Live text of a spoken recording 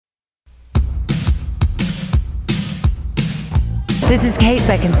This is Kate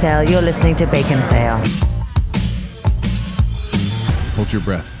Baconsale. You're listening to Baconsale. Hold your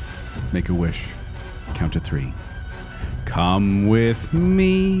breath. Make a wish. Count to 3. Come with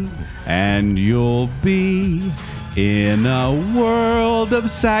me, and you'll be in a world of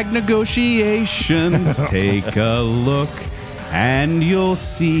SAG negotiations. Take a look, and you'll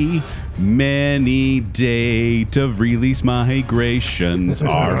see many date of release migrations.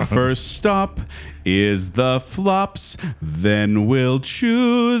 Our first stop is the flops. Then we'll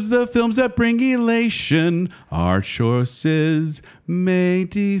choose the films that bring elation. Our choices may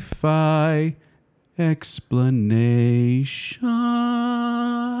defy explanation.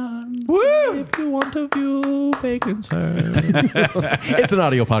 Woo! If you want to view Baconsale. It's an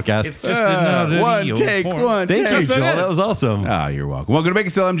audio podcast. It's just an audio form. Thank you, Joel. That was awesome. You're welcome. Welcome to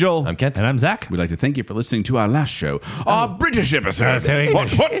Baconsale. I'm Joel. I'm Kent. And I'm Zack. We'd like to thank you for listening to our last show, our British episode. so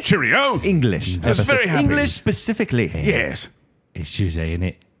English. What cheerio. English. I was very happy. English specifically. Yes. It's Tuesday, isn't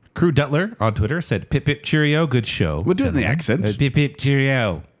it? Crew Dutler on Twitter said, pip, pip, cheerio, good show. We'll do it in the accent. Pip, pip,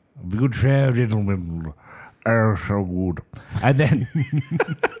 cheerio. Good show, gentlemen. Oh, so good. And then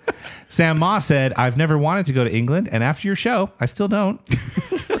Sam Ma said, I've never wanted to go to England, and after your show, I still don't.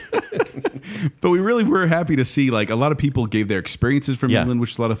 But we really were happy to see, like, a lot of people gave their experiences from Yeah. England,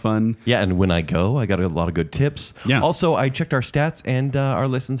 which is a lot of fun. Yeah, and when I go, I got a lot of good tips. Yeah. Also, I checked our stats, and our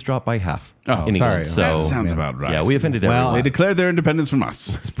listens dropped by half. Oh, in sorry. England, so That sounds about right. yeah, we offended Well, everyone. They declared their independence from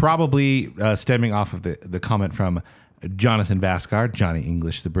us. It's probably stemming off of the comment from Jonathan Vascar, Johnny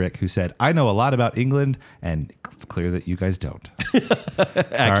English the Brick, who said, I know a lot about England, and it's clear that you guys don't.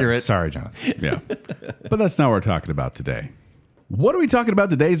 Accurate. Sorry, Jonathan. Yeah. But that's not what we're talking about today. What are we talking about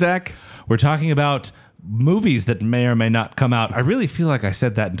today, Zach? We're talking about movies that may or may not come out. I really feel like I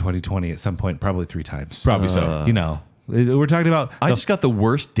said that in 2020 at some point, probably 3 times. Probably so. You know, we're talking about... I just got the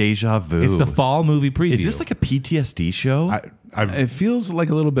worst deja vu. It's the fall movie preview. Is this like a PTSD show? It feels like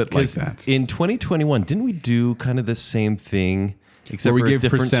a little bit like that. In 2021, didn't we do kind of the same thing, except Where for we gave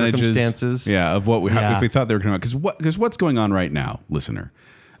different percentages, circumstances? yeah, of what we Yeah. if we thought they were coming out. Because what's going on right now, listener,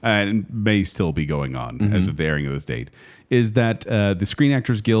 and may still be going on as of the airing of this date, is that the Screen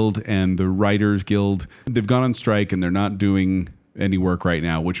Actors Guild and the Writers Guild, they've gone on strike and they're not doing any work right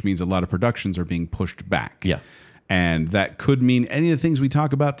now, which means a lot of productions are being pushed back. Yeah. And that could mean any of the things we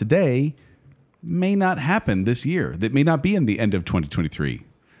talk about today may not happen this year. That may not be in the end of 2023.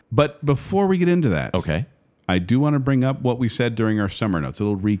 But before we get into that, Okay. I do want to bring up what we said during our summer notes, a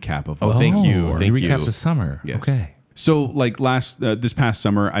little recap of what thank you. Thank recap you. the summer. Yes. Okay. So, like this past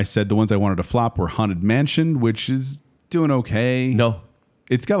summer, I said the ones I wanted to flop were Haunted Mansion, which is doing okay. No.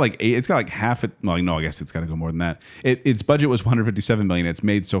 It's got like half it. Well, no, I guess it's got to go more than that. Its budget was 157 million. It's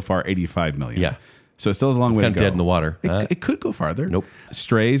made so far 85 million. Yeah. So it still has a long way to Kind go. of dead in the water. It could go farther. Nope.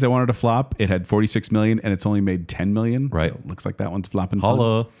 Strays, I wanted to flop. It had 46 million, and it's only made 10 million. Right. So it looks like that one's flopping. fun.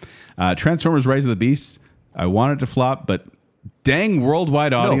 Holla. Transformers: Rise of the Beasts. I wanted to flop, but dang,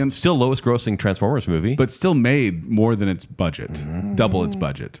 worldwide audience. Still lowest grossing Transformers movie. But still made more than its budget, double its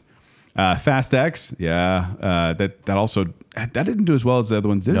budget. Fast X, that also that didn't do as well as the other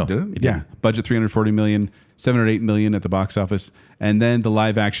ones did, No, did it? it Yeah, didn't. budget 340 million, 708 million at the box office, and then the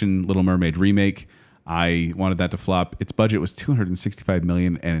live action Little Mermaid remake. I wanted that to flop. Its budget was 265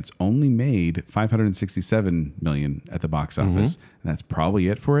 million, and it's only made 567 million at the box office, and that's probably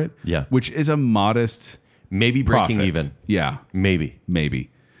it for it. Yeah. which is a modest Maybe breaking profit. even. Yeah,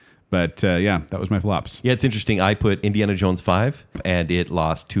 Maybe. But that was my flops. Yeah, it's interesting. I put Indiana Jones 5, and it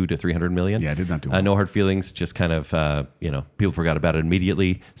lost 200 to 300 million. Yeah, it did not do well. No hard feelings. Just kind of, people forgot about it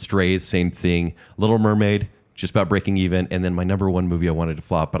immediately. Strays, same thing. Little Mermaid, just about breaking even. And then my number one movie I wanted to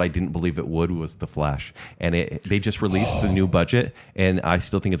flop, but I didn't believe it would, was The Flash. And they just released the new budget, and I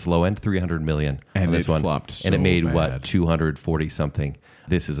still think it's low end, 300 million. And on this it one. flopped and it so made bad. 240 something.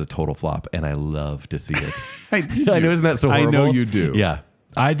 This is a total flop, and I love to see it. I know, isn't that so horrible? I know you do. Yeah.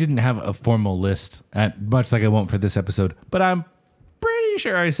 I didn't have a formal list, much like I won't for this episode, but I'm pretty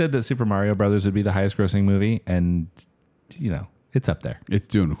sure I said that Super Mario Brothers would be the highest grossing movie, and, it's up there. It's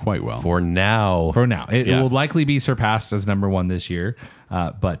doing quite well. For now. For now. It Yeah. will likely be surpassed as number one this year,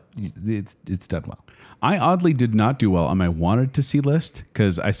 but it's done well. I oddly did not do well on my wanted to see list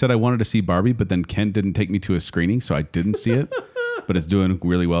because I said I wanted to see Barbie, but then Ken didn't take me to a screening, so I didn't see it. But it's doing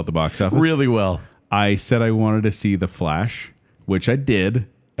really well at the box office. Really well. I said I wanted to see The Flash, which I did,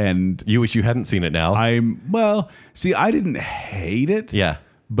 and You wish you hadn't seen it now. I didn't hate it. Yeah.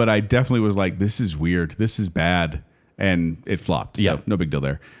 But I definitely was like, this is weird. This is bad. And it flopped. So Yeah. no big deal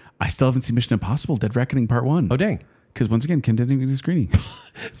there. I still haven't seen Mission Impossible Dead Reckoning Part 1. Oh, dang. Because once again, Ken didn't get a screening.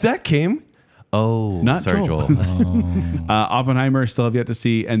 Zack came. Oh, Not sorry, Joel. Joel. Oppenheimer still have yet to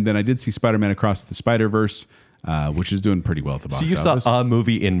see. And then I did see Spider-Man Across the Spider-Verse. which is doing pretty well at the box So you office. saw a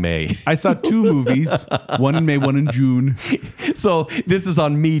movie in May. I saw 2 movies, one in May, one in June. So this is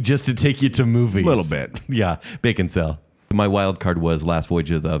on me just to take you to movies. A little bit. Yeah, Baconsale. My wild card was Last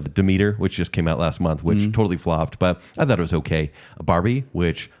Voyage of Demeter, which just came out last month, which totally flopped, but I thought it was okay. Barbie,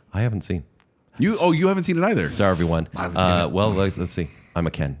 which I haven't seen. You haven't seen it either. Sorry, everyone. I haven't seen it. Well, let's see. I'm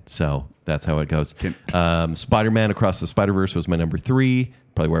a Ken, so that's how it goes. Kent. Spider-Man Across the Spider-Verse was my number 3,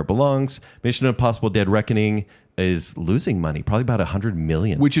 probably where it belongs. Mission Impossible Dead Reckoning is losing money, probably about $100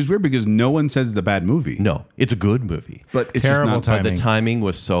 million. Which is weird because no one says it's a bad movie. No, it's a good movie. But it's Terrible just not. But the timing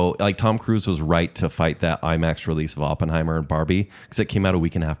was so, like, Tom Cruise was right to fight that IMAX release of Oppenheimer and Barbie because it came out a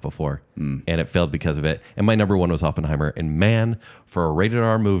week and a half before and it failed because of it. And my number 1 was Oppenheimer. And man, for a rated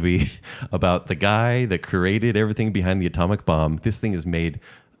R movie about the guy that created everything behind the atomic bomb, this thing is made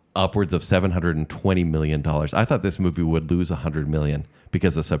upwards of $720 million. I thought this movie would lose $100 million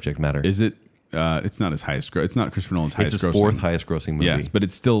because of subject matter. Is it? It's not his highest. It's not Christopher Nolan's highest. It's his grossing. 4th highest grossing movie. Yes, but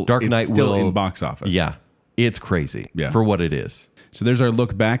it's still Dark Knight still will- in box office. Yeah, it's crazy Yeah. for what it is. So there's our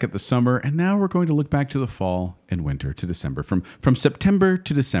look back at the summer, and now we're going to look back to the fall and winter, to December. From September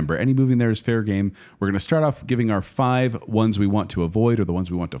to December, any movie in there is fair game. We're going to start off giving our 5 ones we want to avoid or the ones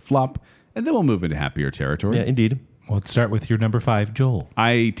we want to flop, and then we'll move into happier territory. Yeah, indeed. Well, let's start with your number 5, Joel.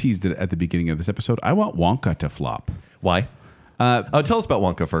 I teased it at the beginning of this episode. I want Wonka to flop. Why? Tell us about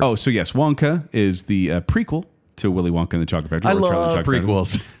Wonka first. Oh, so yes, Wonka is the prequel to Willy Wonka and the Chocolate Factory. I or Charlie and the love Chocolate Factory.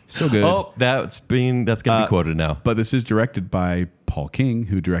 prequels. So good. Oh, that's going to be quoted now. But this is directed by Paul King,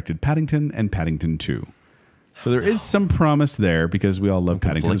 who directed Paddington and Paddington 2. So there is some promise there because we all love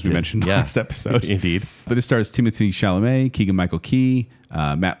Paddington, as we conflicted. mentioned Yeah. last episode. Indeed. But this stars Timothée Chalamet, Keegan-Michael Key,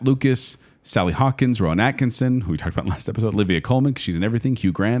 Matt Lucas, Sally Hawkins, Rowan Atkinson, who we talked about in last episode, Olivia Colman, 'cause she's in everything,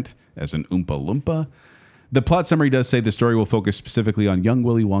 Hugh Grant as an Oompa Loompa. The plot summary does say the story will focus specifically on young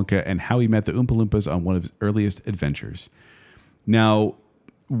Willy Wonka and how he met the Oompa Loompas on one of his earliest adventures. Now,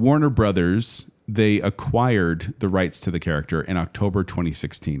 Warner Brothers, they acquired the rights to the character in October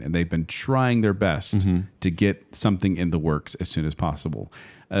 2016, and they've been trying their best to get something in the works as soon as possible.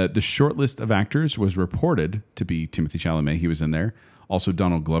 The short list of actors was reported to be Timothée Chalamet. He was in there. Also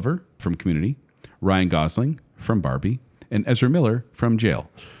Donald Glover from Community, Ryan Gosling from Barbie, and Ezra Miller from Jail.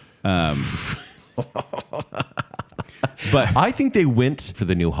 But I think they went for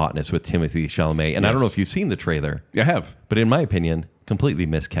the new hotness with Timothée Chalamet, and I don't know if you've seen the trailer, I have. but in my opinion, completely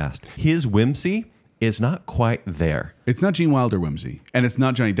miscast. His whimsy is not quite there. It's not Gene Wilder whimsy, and it's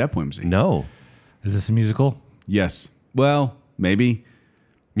not Johnny Depp whimsy. No. Is this a musical? Yes. Well, maybe.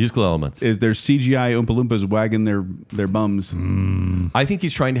 Musical elements. Is there CGI Oompa Loompas wagging their bums? I think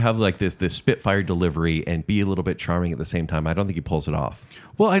he's trying to have like this Spitfire delivery and be a little bit charming at the same time. I don't think he pulls it off.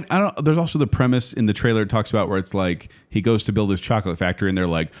 Well, I don't. There's also the premise in the trailer it talks about where it's like he goes to build his chocolate factory, and they're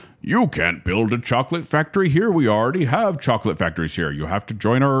like, "You can't build a chocolate factory here. We already have chocolate factories here. You have to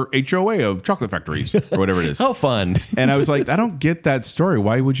join our HOA of chocolate factories or whatever it is." How fun. And I was like, I don't get that story.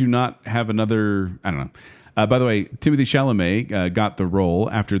 Why would you not have another? I don't know. By the way, Timothée Chalamet got the role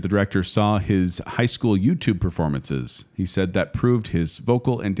after the director saw his high school YouTube performances. He said that proved his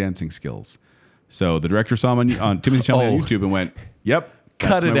vocal and dancing skills. So the director saw him on Timothée Chalamet on YouTube and went, "Yep, Cut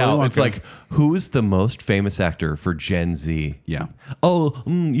that's it my out. Willy It's Wonka." like, who's the most famous actor for Gen Z? Yeah. Oh,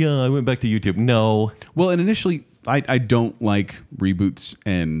 yeah, I went back to YouTube. No. Well, and initially, I don't like reboots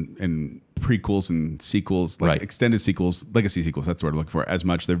and prequels and sequels, like Right. extended sequels, legacy sequels. That's what I'm looking for as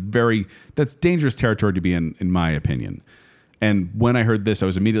much. That's dangerous territory to be in my opinion. And when I heard this, I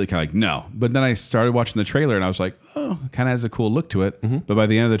was immediately kind of like, no. But then I started watching the trailer and I was like, oh, it kind of has a cool look to it. But by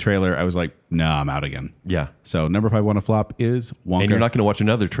the end of the trailer, I was like, no, I'm out again. Yeah. So number 5 want to flop is Wonka. And you're not going to watch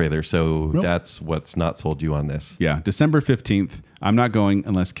another trailer, so Nope. that's what's not sold you on this. Yeah, December 15th. I'm not going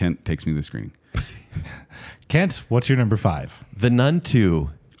unless Kent takes me to the screening. Kent, what's your number 5? The Nun 2.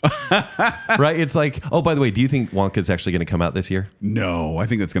 Right? It's like, oh, by the way, do you think Wonka's actually going to come out this year? No, I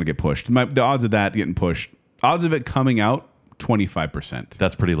think that's going to get pushed. The odds of that getting pushed, odds of it coming out, 25%.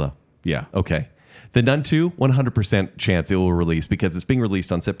 That's pretty low. Yeah. Okay. The Nun 2, 100% chance it will release because it's being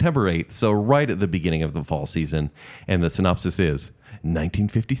released on September 8th, so right at the beginning of the fall season. And the synopsis is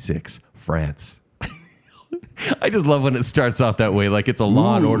 1956, France. I just love when it starts off that way, like it's a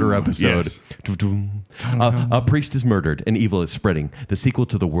Law and Order episode. yes. A priest is murdered and evil is spreading. The sequel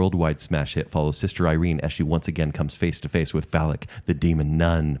to the worldwide smash hit follows Sister Irene as she once again comes face to face with Phallic, the demon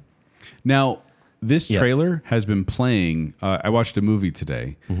nun. Now, this Yes. trailer has been playing. I watched a movie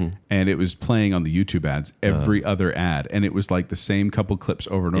today, and it was playing on the YouTube ads, every other ad. And it was like the same couple clips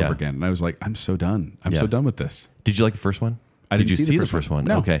over and Yeah. over again. And I was like, I'm so done. I'm Yeah. so done with this. Did you like the first one? I Did didn't you see the first one?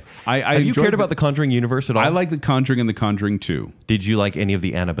 No. Okay. I Have you enjoyed cared about the Conjuring universe at all? I like The Conjuring and The Conjuring 2. Did you like any of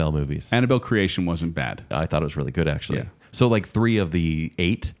the Annabelle movies? Annabelle Creation wasn't bad. I thought it was really good, actually. Yeah. So like 3 of the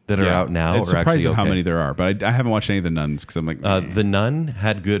 8 that are out now It's are actually surprising how okay. many there are, but I haven't watched any of the Nuns because I'm like, The Nun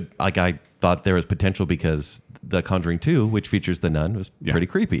had good. Like I thought there was potential because The Conjuring 2, which features the Nun, was pretty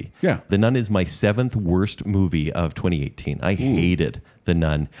creepy. Yeah. The Nun is my 7th worst movie of 2018. I hated The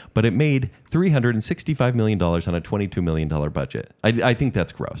Nun, but it made $365 million on a $22 million budget. I think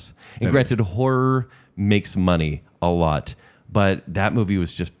that's gross. And granted, horror makes money a lot. But that movie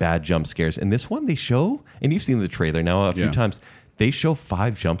was just bad jump scares. And this one they show, and you've seen the trailer now a few times, they show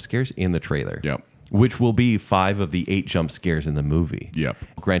 5 jump scares in the trailer. Yep. Which will be 5 of the 8 jump scares in the movie. Yep.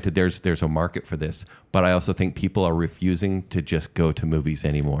 Granted, there's a market for this, but I also think people are refusing to just go to movies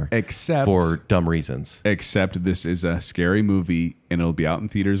anymore. Except for dumb reasons. Except this is a scary movie and it'll be out in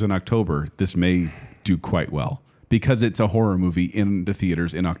theaters in October. This may do quite well because it's a horror movie in the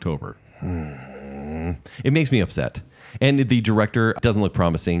theaters in October. It makes me upset. And the director doesn't look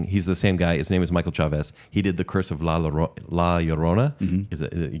promising. He's the same guy. His name is Michael Chavez. He did The Curse of La Llorona. Is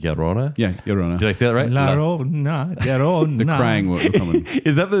it Llorona? Yeah, Llorona. Did I say that right? La Llorona, Llorona. The crying woman.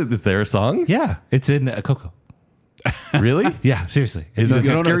 Is there a song? Yeah, it's in Coco. Really? Yeah, seriously. Is it a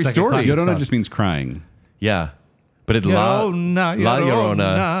Llorona- scary it's like a story? classic Llorona song. just means crying. Yeah. But La Llorona.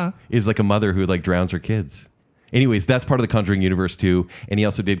 Llorona is like a mother who like drowns her kids. Anyways, that's part of the Conjuring universe too. And he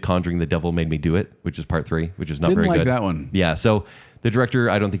also did Conjuring The Devil Made Me Do It, which is part 3, which is not Didn't very like good. that one. Yeah, so the director,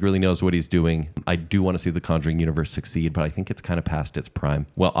 I don't think really knows what he's doing. I do want to see the Conjuring universe succeed, but I think it's kind of past its prime.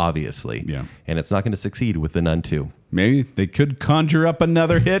 Well, obviously. Yeah. And it's not going to succeed with The Nun 2. Maybe they could conjure up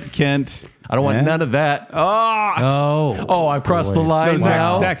another hit, Kent. I don't want none of that. Oh, I've crossed the line No,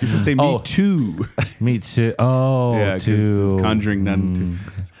 now. Zach, you're supposed to say me too. me too. Oh, Yeah, 'cause too. it's Conjuring Nun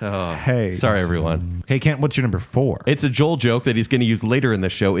 2. Hey. Sorry, everyone. Okay, Kent, what's your number 4? It's a Joel joke that he's going to use later in the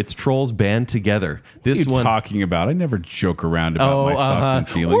show. It's Trolls Band Together. This What are you one. talking about? I never joke around about my thoughts and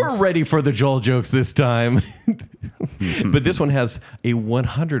feelings. We're ready for the Joel jokes this time. But this one has a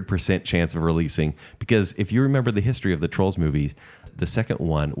 100% chance of releasing because if you remember the history of the Trolls movie, the second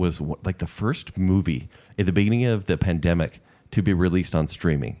one was like the first movie at the beginning of the pandemic to be released on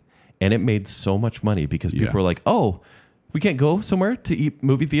streaming. And it made so much money because people were like, oh, we can't go somewhere to eat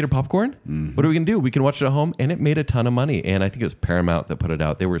movie theater popcorn? What are we going to do? We can watch it at home. And it made a ton of money. And I think it was Paramount that put it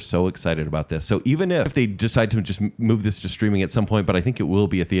out. They were so excited about this. So even if they decide to just move this to streaming at some point, but I think it will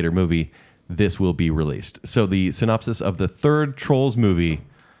be a theater movie, this will be released. So the synopsis of the third Trolls movie,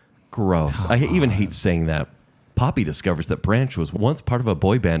 gross. I even hate saying that. Poppy discovers that Branch was once part of a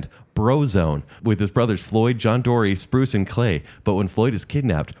boy band, Brozone, with his brothers Floyd, John Dory, Spruce, and Clay. But when Floyd is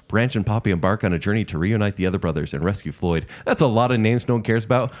kidnapped, Branch and Poppy embark on a journey to reunite the other brothers and rescue Floyd. That's a lot of names no one cares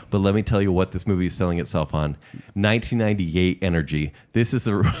about, but let me tell you what this movie is selling itself on. 1998 energy. This is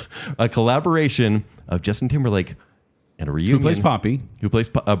a collaboration of Justin Timberlake and a reunion. Who plays Poppy? Who plays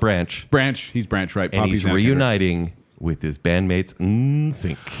Branch. Branch. He's Branch, right? And he's Poppy's reuniting with his bandmates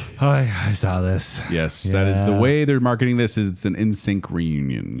NSYNC. I saw this. Yes, that is the way they're marketing this. Is it's an NSYNC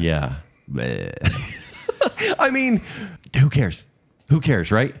reunion. Yeah. I mean, who cares? Who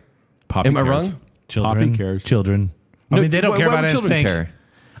cares, right? Poppy Am I cares. wrong? Children. Poppy cares. Children. I mean, they don't care why about would children NSYNC. care?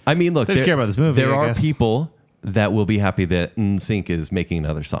 I mean, look, They just care about this movie, There I are guess. people that will be happy that NSYNC is making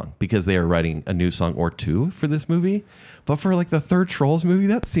another song because they are writing a new song or two for this movie. But for like the third Trolls movie,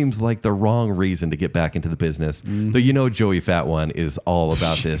 that seems like the wrong reason to get back into the business. Though you know Joey Fat One is all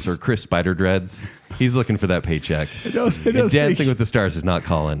about this, or Chris Spider Dreads. He's looking for that paycheck. And Dancing with the Stars is not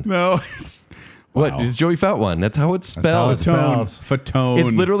calling. No. It's, What? wow. It's Joey Fat One. That's how it's how spelled. it's Fatone. spelled. Fatone.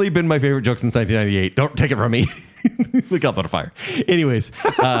 It's literally been my favorite joke since 1998. Don't take it from me. Look up on a fire. Anyways,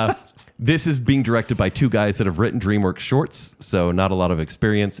 this is being directed by 2 guys that have written DreamWorks shorts, so not a lot of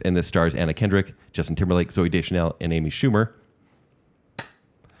experience. And this stars Anna Kendrick, Justin Timberlake, Zooey Deschanel, and Amy Schumer.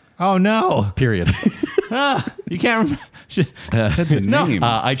 Oh, no. Period. You can't remember. Said the name.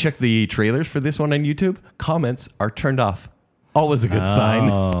 I checked the trailers for this one on YouTube. Comments are turned off. Always a good sign.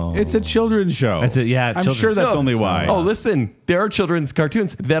 Oh. It's a children's show. That's it, yeah, I'm children's. sure that's No. only why. Oh, listen, there are children's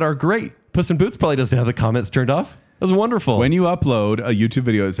cartoons that are great. Puss in Boots probably doesn't have the comments turned off. That was wonderful. When you upload a YouTube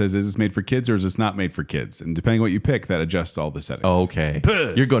video, it says, is this made for kids or is this not made for kids? And depending on what you pick, that adjusts all the settings. Okay.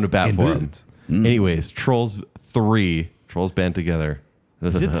 Puss You're going to bat in for them. Boots. Anyways, Trolls 3. Trolls Band Together.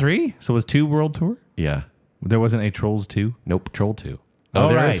 Is it 3? So it was 2 World Tour? Yeah. There wasn't a Trolls 2? Nope. Troll 2. Oh, All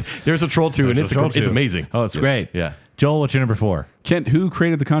there right. is. There's a Troll 2, and There's a Troll it's 2. amazing. Oh, it's great. Yeah. Joel, what's your number 4? Kent, who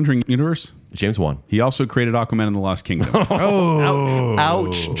created the Conjuring universe? James Wan. He also created Aquaman and the Lost Kingdom.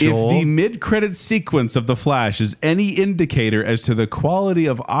 Ouch, If Joel. the mid-credit sequence of The Flash is any indicator as to the quality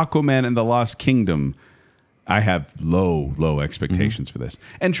of Aquaman and the Lost Kingdom, I have low expectations for this.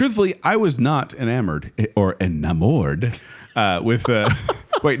 And truthfully, I was not enamored with.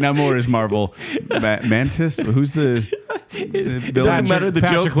 Wait, Namor is Marvel. Mantis? Who's the It villain? doesn't matter. The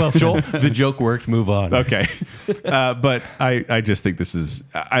Patrick joke, Wilson. Joel, the joke worked. Move on. Okay. But I just think this is,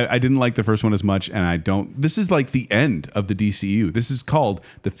 I didn't like the first one as much, and I don't, this is like the end of the DCU. This is called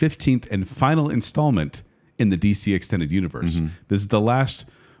the 15th and final installment in the DC Extended Universe. This is the last,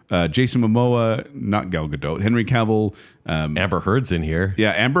 Jason Momoa, not Gal Gadot, Henry Cavill. Amber Heard's in here.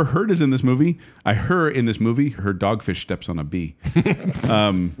 Yeah, Amber Heard is in this movie. In this movie, her dogfish steps on a bee.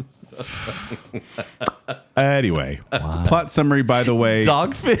 Anyway, plot summary, by the way.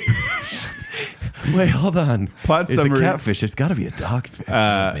 Dogfish. Wait, hold on. Plot It's summary. a catfish. It's got to be a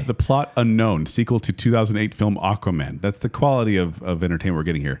dogfish. The plot unknown, sequel to 2008 film Aquaman. That's the quality of entertainment we're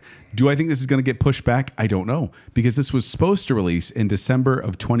getting here. Do I think this is going to get pushed back? I don't know, because this was supposed to release in December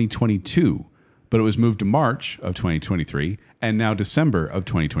of 2022, but it was moved to March of 2023, and now December of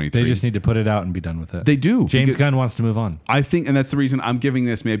 2023. They just need to put it out and be done with it. They do. James because Gunn wants to move on. I think, and that's the reason I'm giving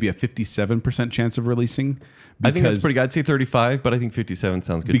this maybe a 57% chance of releasing. I think that's pretty good. I'd say 35, but I think 57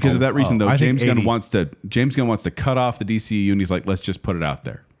 sounds good. Because of that reason, though, I think James Gunn 80. wants to cut off the DCU, and he's like, let's just put it out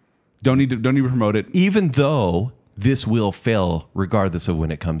there. Don't need to promote it. Even though this will fail regardless of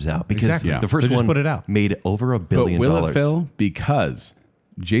when it comes out, because Exactly. Yeah. the first So just one put it out. made over $1 But billion. will it fail? Because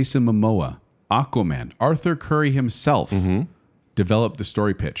Jason Momoa, Aquaman, Arthur Curry himself developed the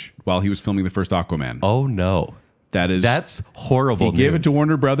story pitch while he was filming the first Aquaman. Oh no, that's horrible. He gave it news. to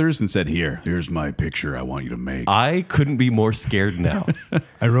Warner Brothers and said, here's my picture I want you to make. I couldn't be more scared now.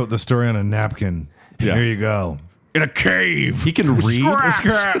 I wrote the story on a napkin. Yeah. Here you go. In a cave. He can read.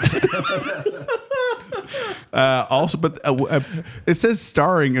 Also, but it says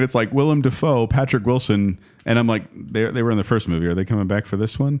starring, and it's like Willem Dafoe, Patrick Wilson, and I'm like, they were in the first movie. Are they coming back for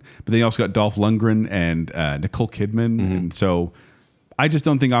this one? But then you also got Dolph Lundgren and Nicole Kidman, and so I just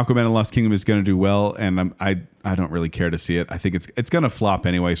don't think Aquaman and Lost Kingdom is going to do well, and I don't really care to see it. I think it's going to flop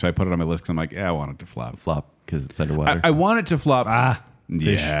anyway, so I put it on my list because I'm like, yeah, I want it to flop. Flop because it's underwater. I want it to flop.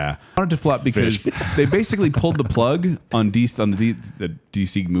 Yeah, I wanted to flop because they basically pulled the plug on the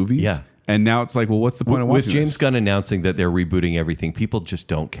DC movies. Yeah. And now it's like, well, what's the point of With watching James this? Gunn announcing that they're rebooting everything, people just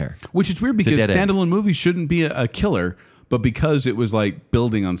don't care. Which is weird because dead end. standalone movies shouldn't be a killer, but because it was like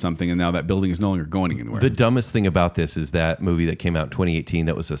building on something, and now that building is no longer going anywhere. The dumbest thing about this is that movie that came out in 2018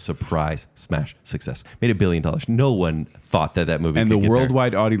 that was a surprise smash success. Made $1 billion. No one thought that movie and could the get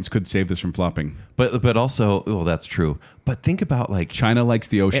worldwide audience could save this from flopping. there. But also, well, that's true. But think about like China likes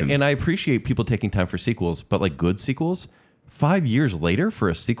the ocean. and I appreciate people taking time for sequels, but like good sequels, 5 years later for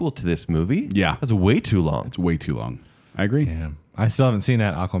a sequel to this movie? Yeah. That's way too long. It's way too long. I agree. Yeah. I still haven't seen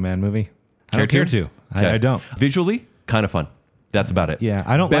that Aquaman movie. I don't Care care to? to. Okay. I don't. Visually, kind of fun. That's about it. Yeah,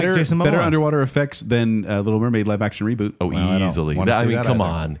 I don't Better, like Jason Momoa. better underwater effects than Little Mermaid live action reboot. Oh, Well, I don't easily. wanna I see mean, that come either.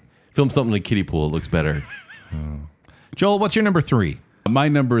 on. Film something like Kiddie Pool. It looks better. Joel, what's your number 3? My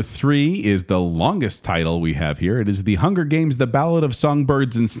number 3 is the longest title we have here. It is The Hunger Games: The Ballad of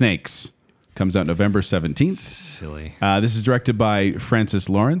Songbirds and Snakes. Comes out November 17th. Silly. This is directed by Francis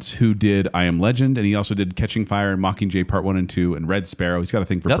Lawrence, who did I Am Legend, and he also did Catching Fire and Mockingjay Part 1 and 2 and Red Sparrow. He's got a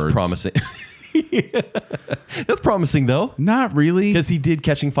thing for That's birds. promising. That's promising, though, Not really. because he did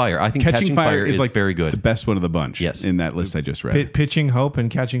Catching Fire. I think Catching Fire is like the very good. best one of the bunch. Yes. In that list I just read. Pitching Hope and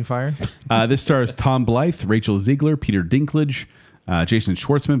Catching Fire? This stars Tom Blythe, Rachel Ziegler, Peter Dinklage, Jason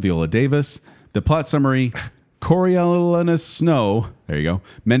Schwartzman, Viola Davis. The plot summary: Coriolanus Snow, there you go,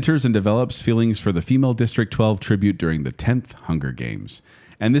 mentors and develops feelings for the female District 12 tribute during the 10th Hunger Games.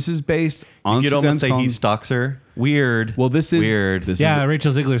 And this is based on You'd almost Suzanne say he Collins- stalks her. Weird. Well, this is weird. This Yeah, is,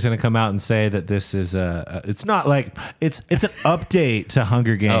 Rachel Ziegler's going to come out and say that this is it's not like it's an update to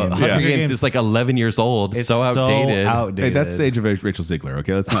Hunger Games. Hunger Games is like 11 years old. It's so outdated. hey, that's the age of Rachel Ziegler.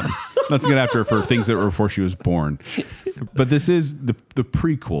 Okay, let's get after her for things that were before she was born. But this is the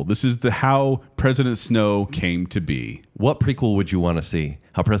prequel. This is the how President Snow came to be. What prequel would you want to see?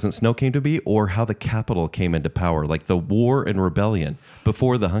 How President Snow came to be, or how the Capitol came into power, like the war and rebellion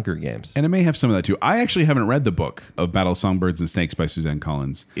before the Hunger Games? And it may have some of that too. I actually haven't read the book of Battle of Songbirds and Snakes by Suzanne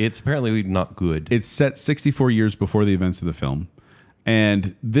Collins. It's apparently not good. It's set 64 years before the events of the film.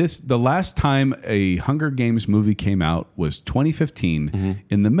 And the last time a Hunger Games movie came out was 2015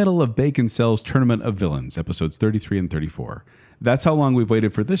 in the middle of Baconsale's Tournament of Villains, episodes 33 and 34. That's how long we've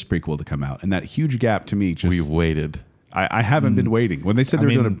waited for this prequel to come out. And that huge gap to me just... We've waited. I haven't been waiting. When they said they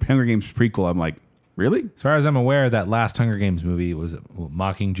were doing a Hunger Games prequel, I'm like, really? As far as I'm aware, that last Hunger Games movie was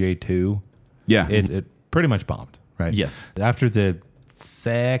Mockingjay 2. Yeah. It pretty much bombed, right? Yes. After the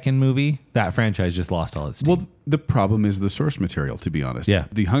second movie, that franchise just lost all its steam. Well, the problem is the source material, to be honest. Yeah.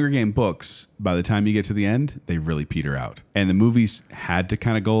 The Hunger Game books, by the time you get to the end, they really peter out. And the movies had to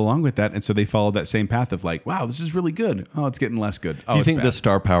kind of go along with that. And so they followed that same path of like, wow, this is really good. Oh, it's getting less good. Oh, Do you it's think bad. the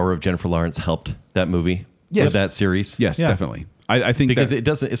star power of Jennifer Lawrence helped that movie? Yes. Or that series? Yes, Yeah. definitely. I think Because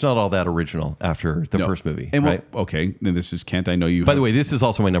that, it's not all that original after the no. first movie, And right? okay, then this is Kent. I know you. By the way, this is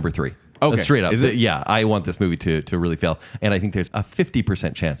also my number 3. Okay. Straight up. Is it? Yeah, I want this movie to really fail. And I think there's a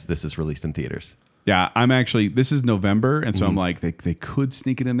 50% chance this is released in theaters. Yeah, I'm actually, this is November, and so I'm like, they could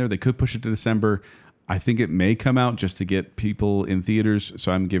sneak it in there. They could push it to December. I think it may come out just to get people in theaters.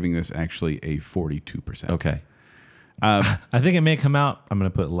 So I'm giving this actually a 42%. Okay. I think it may come out. I'm going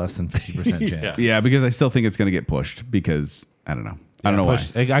to put less than 50% chance. Yeah, because I still think it's going to get pushed because I don't know. I don't know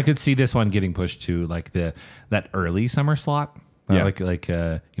pushed, why. I could see this one getting pushed to like that early summer slot, Yeah. like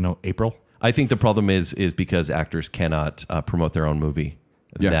April. I think the problem is because actors cannot promote their own movie.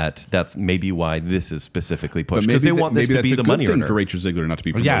 Yeah. That's maybe why this is specifically But pushed, because they want this maybe to be that's the a money good thing earner. for Rachel Ziegler not to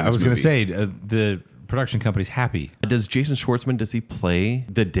be. Yeah, promoting I was this going to movie. say the production company's happy. Does Jason Schwartzman, does he play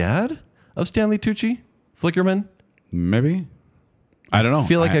the dad of Stanley Tucci? Flickerman? Maybe. I don't know. I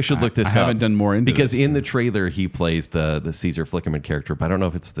feel like I should look this up. I haven't done more into because this. in the trailer he plays the Caesar Flickerman character, but I don't know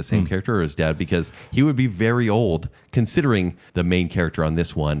if it's the same character or his dad, because he would be very old considering the main character on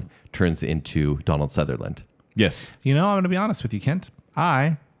this one turns into Donald Sutherland. Yes. I'm going to be honest with you, Kent.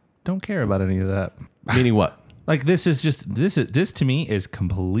 I don't care about any of that. Meaning what? Like this is just this to me is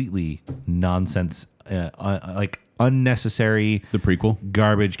completely nonsense, like unnecessary. The prequel.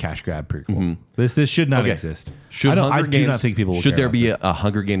 Garbage cash grab prequel. This should not Okay. exist. Should I Hunger do Games, not think people will should care there be about a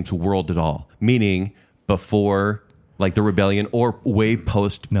Hunger Games world at all? Meaning before like the rebellion or way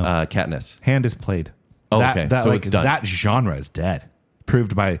post No. Katniss. this. Hand is played. Oh, that, okay. That, So like, it's done. That genre is dead.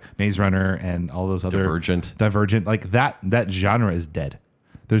 Proved by Maze Runner and all those other Divergent. Like that genre is dead.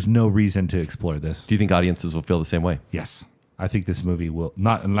 There's no reason to explore this. Do you think audiences will feel the same way? Yes. I think this movie will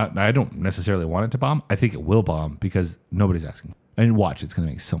not. I don't necessarily want it to bomb. I think it will bomb because nobody's asking. And watch, it's going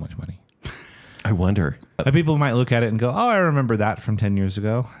to make so much money. I wonder. And people might look at it and go, "Oh, I remember that from 10 years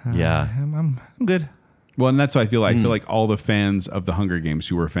ago." Yeah. I'm good. Well, and that's what I feel like. I feel like all the fans of the Hunger Games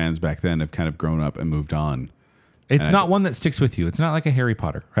who were fans back then have kind of grown up and moved on. It's not one that sticks with you. It's not like a Harry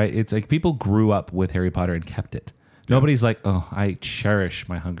Potter, right? It's like people grew up with Harry Potter and kept it. Nobody's like, "Oh, I cherish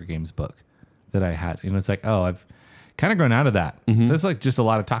my Hunger Games book that I had." It's like, "Oh, I've kind of grown out of that." There's like just a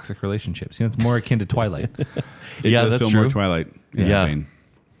lot of toxic relationships. It's more akin to Twilight. It Yeah, does that's feel true. more Twilight. in Yeah. that vein.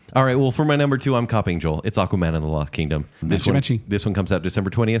 All right. Well, for my number 2, I'm copying Joel. It's Aquaman and the Lost Kingdom. Matchy. This one comes out December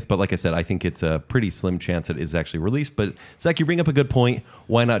 20th. But like I said, I think it's a pretty slim chance that it is actually released. But Zach, you bring up a good point.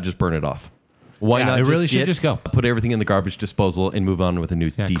 Why not just burn it off? Why Yeah, not it really should just go. Put everything in the garbage disposal and move on with a new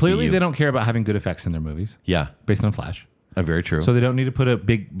Yeah, DCU? clearly, they don't care about having good effects in their movies Yeah, based on Flash. very true. So they don't need to put a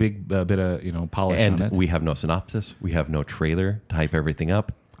big bit of polish on and it. we have no synopsis. We have no trailer to hype everything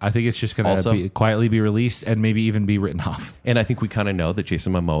up. I think it's just going Also- to quietly be released and maybe even be written off. And I think we kind of know that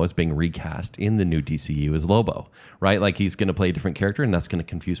Jason Momoa is being recast in the new DCU as Lobo, right? Like he's going to play a different character, and that's going to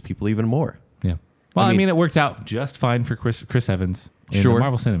confuse people even more. Yeah. Well, I mean- mean, it worked out just fine for Chris Evans in Sure. the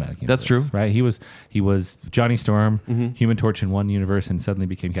Marvel Cinematic Universe. That's true. Right? He was Johnny Storm, Human Torch in one universe, and suddenly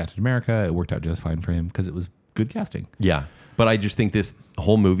became Captain America. It worked out just fine for him because it was good casting. Yeah. But I just think this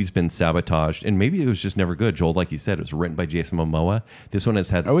whole movie's been sabotaged, and maybe it was just never good. Joel, like you said, it was written by Jason Momoa. This one has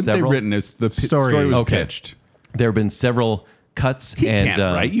had I wouldn't several. say written. It's the Story. story was Okay. pitched. There have been several cuts, He and can't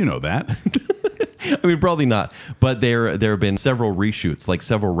write. You know that. I mean, probably not. But there have been several reshoots, like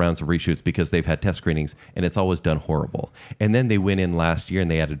several rounds of reshoots, because they've had test screenings, and it's always done horrible. And then they went in last year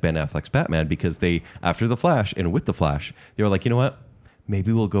and they added Ben Affleck's Batman because they, after The Flash and with The Flash, they were like, you know what?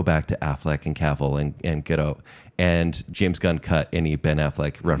 Maybe we'll go back to Affleck and Cavill and get out. And James Gunn cut any Ben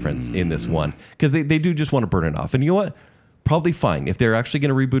Affleck reference in this one because they do just want to burn it off. And you know what? Probably fine. If they're actually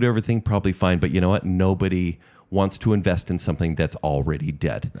going to reboot everything, probably fine. But you know what? Nobody wants to invest in something that's already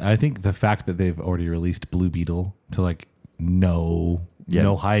dead. I think the fact that they've already released Blue Beetle to like no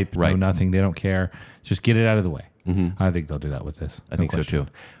hype, right. no nothing, they don't care. Just get it out of the way. I think they'll do that with this. I think so too.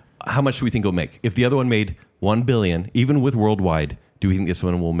 How much do we think it'll make? If the other one made $1 billion, even with worldwide, do we think this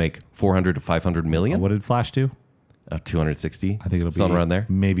one will make 400 to 500 million? What did Flash do? 260? I think it'll be something around there.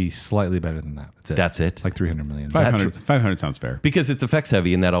 maybe slightly better than that. That's it. That's it. Like 300 million. 500 sounds fair. Because it's effects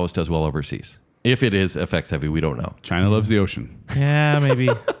heavy, and that always does well overseas. If it is effects heavy, we don't know. China loves the ocean. Yeah, maybe.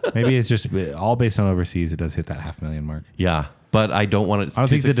 Maybe it's just all based on overseas. It does hit that 500,000 mark. Yeah, but I don't want it to I don't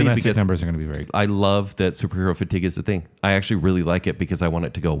think the succeed domestic because numbers are going to be very good. I love that superhero fatigue is a thing. I actually really like it because I want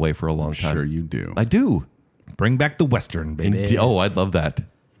it to go away for a long time. Sure you do. I do. Bring back the Western, baby. Oh, I'd love that.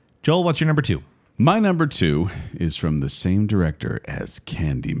 Joel, what's your number 2? My number 2 is from the same director as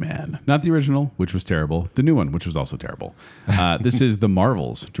Candyman. Not the original, which was terrible. The new one, which was also terrible. This is The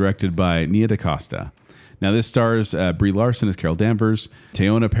Marvels, directed by Nia DaCosta. Now, this stars Brie Larson as Carol Danvers,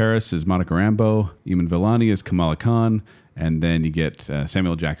 Teyonah Parris as Monica Rambeau, Eamon Vellani as Kamala Khan, and then you get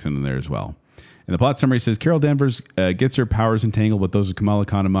Samuel Jackson in there as well. And the plot summary says Carol Danvers gets her powers entangled with those of Kamala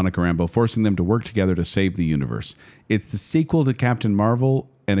Khan and Monica Rambeau, forcing them to work together to save the universe. It's the sequel to Captain Marvel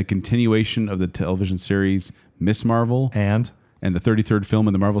and a continuation of the television series Miss Marvel And the 33rd film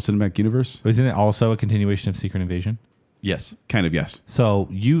in the Marvel Cinematic Universe. isn't it also a continuation of Secret Invasion? Yes. Kind of, yes. So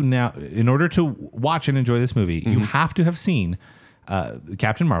you now, in order to watch and enjoy this movie, you have to have seen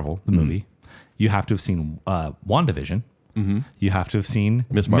Captain Marvel, the movie. You have to have seen WandaVision. You have to have seen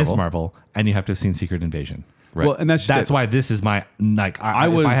Miss Miss Marvel. Marvel, and you have to have seen Secret Invasion. Right. Well, and that's Why this is my if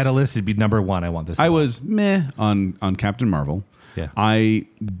I had a list, it'd be number 1. I want this. I was meh on Captain Marvel. Yeah. I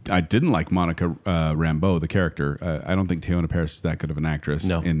didn't like Monica Rambeau, the character. I don't think Teyonah Parris is that good of an actress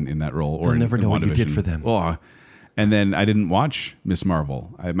No. in that role. They'll never know what you WandaVision. did for them. Oh, and then I didn't watch Miss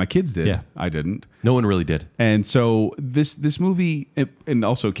Marvel. My kids did. Yeah. I didn't. No one really did. And so this movie, and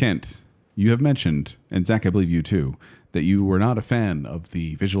also Kent, you have mentioned, and Zach, I believe you too, that you were not a fan of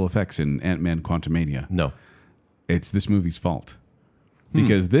the visual effects in Ant-Man Quantumania. No. It's this movie's fault.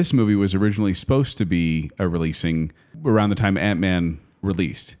 Because this movie was originally supposed to be releasing around the time Ant-Man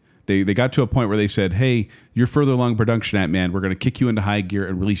released. They got to a point where they said, hey, you're further along production, Ant-Man. We're going to kick you into high gear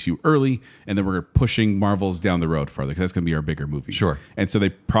and release you early, and then we're pushing Marvel's down the road farther because that's going to be our bigger movie. Sure. And so they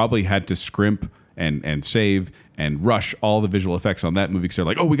probably had to scrimp and save and rush all the visual effects on that movie because they're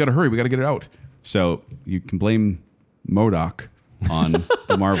like, oh, we got to hurry. We got to get it out. So you can blame MODOK on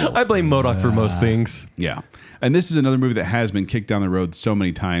the Marvels. I blame MODOK for most things. Yeah. And this is another movie that has been kicked down the road so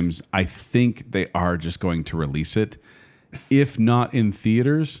many times. I think they are just going to release it, if not in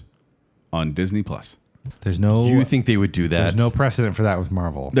theaters, on Disney Plus. There's no. You think they would do that? There's no precedent for that with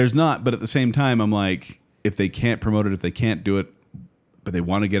Marvel. There's not, but at the same time, I'm like, if they can't promote it, if they can't do it, but they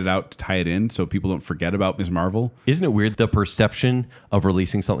want to get it out to tie it in so people don't forget about Ms. Marvel. Isn't it weird? The perception of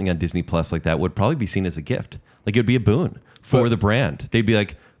releasing something on Disney Plus like that would probably be seen as a gift. Like, it would be a boon for the brand. They'd be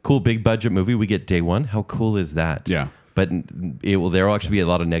like, cool, big budget movie. We get day one. How cool is that? Yeah. But there will actually be a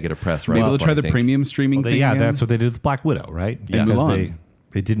lot of negative press, right? Maybe they'll try the premium streaming thing. Yeah, again. that's what they did with Black Widow, right? And Because Mulan.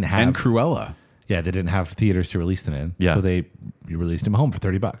 they didn't have And Cruella. Yeah, they didn't have theaters to release them in. Yeah. So you released them home for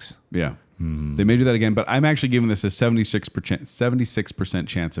 $30. Yeah. They may do that again, but I'm actually giving this a 76%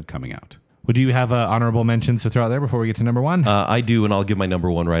 chance of coming out. Would you have honorable mentions to throw out there before we get to number 1? I do, and I'll give my number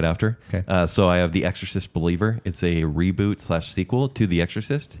 1 right after. Okay. So I have The Exorcist Believer. It's a reboot/sequel to The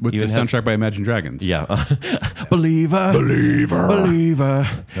Exorcist. With the Even has- soundtrack by Imagine Dragons. Yeah. Believer.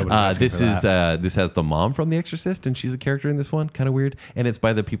 This has the mom from The Exorcist, and she's a character in this one. Kind of weird. And it's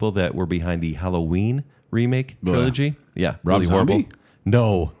by the people that were behind the Halloween remake trilogy. Yeah. Rob really horrible. Zombie?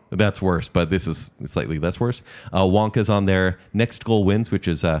 No, that's worse, but this is slightly less worse. Wonka's on there. Next Goal Wins, which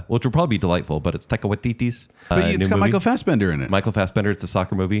will probably be delightful, but it's Taika Waititi's But it's new got movie. Michael Fassbender in it. Michael Fassbender. It's a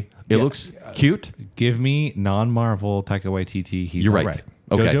soccer movie. It looks cute. Give me non-Marvel Taika Waititi. He's You're all right.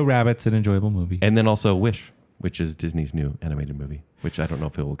 Okay. Jojo Rabbit's an enjoyable movie. And then also Wish, which is Disney's new animated movie, which I don't know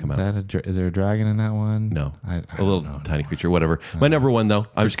if it will come out. Is there a dragon in that one? No. I A little don't know. tiny creature, whatever. My number 1, though,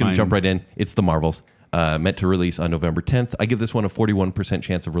 I'm just going to Fine. jump right in. It's The Marvels. Meant to release on November 10th. I give this one a 41%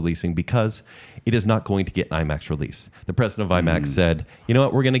 chance of releasing because it is not going to get an IMAX release. The president of IMAX said, you know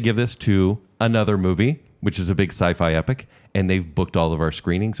what, we're going to give this to another movie, which is a big sci-fi epic, and they've booked all of our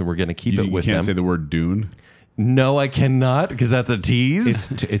screenings, and we're going to keep You it with can't them. say the word Dune. No, I cannot, because that's a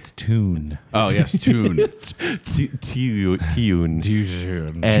tease. It's Toon. Oh, yes, Tune. Tune.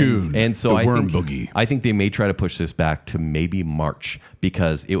 Toon. And so The I worm think, boogie. I think they may try to push this back to maybe March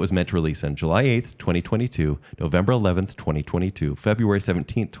because it was meant to release on July 8th, 2022, November 11th, 2022, February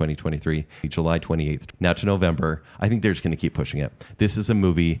 17th, 2023, July 28th, now to November. I think they're just going to keep pushing it. This is a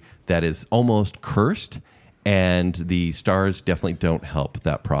movie that is almost cursed, and the stars definitely don't help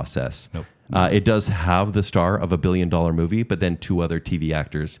that process. Nope. It does have the star of a $1 billion movie, but then 2 other TV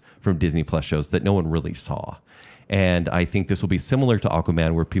actors from Disney Plus shows that no one really saw. And I think this will be similar to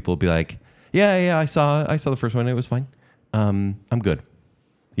Aquaman, where people will be like, "Yeah, I saw the first one. It was fine. I'm good."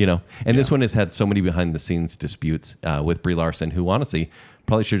 You know. And this one has had so many behind the scenes disputes with Brie Larson, who honestly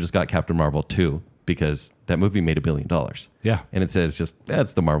probably should have just got Captain Marvel 2 because that movie made $1 billion. Yeah. And instead it's just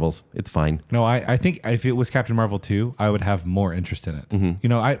that's the Marvels. It's fine. No, I think if it was Captain Marvel 2, I would have more interest in it. You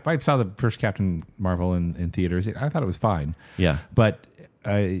know, I saw the first Captain Marvel in theaters. I thought it was fine. Yeah. But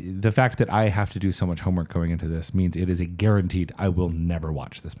the fact that I have to do so much homework going into this means it is a guaranteed I will never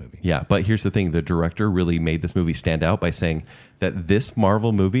watch this movie. Yeah, but here's the thing. The director really made this movie stand out by saying that this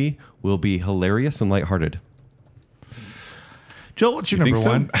Marvel movie will be hilarious and lighthearted. Joel, what's your number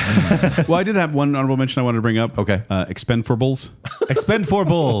one? Well, I did have one honorable mention I wanted to bring up. Okay. Expendables.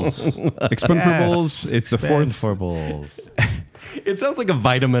 Expendables. Expendables. Yes. It's the fourth. Expendables. It sounds like a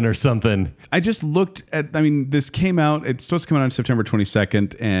vitamin or something. I just looked at, this came out, it's supposed to come out on September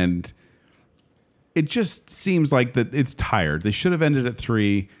 22nd, and it just seems like that it's tired. They should have ended at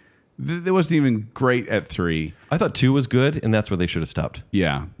 3. It wasn't even great at 3. I thought 2 was good, and that's where they should have stopped.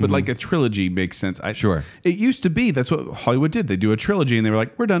 Yeah, but like a trilogy makes sense. Sure. It used to be, that's what Hollywood did. They do a trilogy, and they were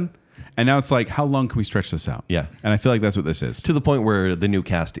like, we're done. And now it's like, how long can we stretch this out? Yeah. And I feel like that's what this is. To the point where the new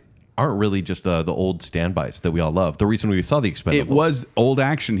cast aren't really just the old standbys that we all love. The reason we saw the Expendables. It was old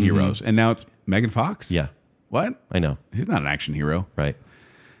action heroes, and now it's Megan Fox? Yeah, What? I know. She's not an action hero. Right.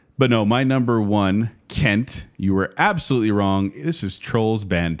 But no, my number one, Kent, you were absolutely wrong. This is Trolls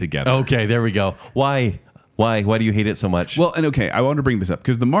Band Together. Okay, there we go. Why? Why do you hate it so much? Well, and okay, I want to bring this up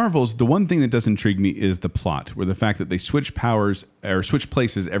because the Marvels, the one thing that does intrigue me is the plot, where the fact that they switch powers or switch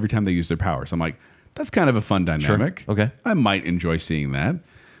places every time they use their powers. I'm like, that's kind of a fun dynamic. Sure. Okay. I might enjoy seeing that.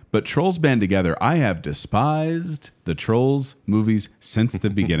 But Trolls Band Together, I have despised the Trolls movies since the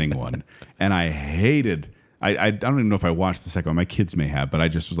beginning one. And I hated, I don't even know if I watched the second one. My kids may have, but I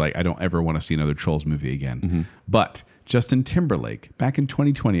just was like, I don't ever want to see another Trolls movie again. Mm-hmm. But Justin Timberlake, back in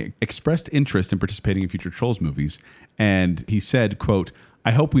 2020, expressed interest in participating in future Trolls movies. And he said, quote,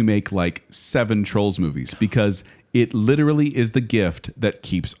 I hope we make like 7 Trolls movies because it literally is the gift that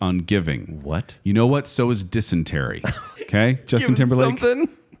keeps on giving. What? You know what? So is dysentery. Okay? Justin Give it Timberlake, something.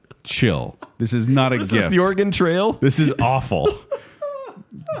 chill. This is not a gift. Is this the Oregon Trail? This is awful.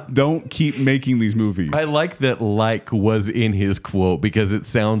 Don't keep making these movies. I like that was in his quote because it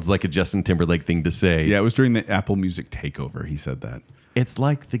sounds like a Justin Timberlake thing to say. Yeah, it was during the Apple Music takeover. He said that. It's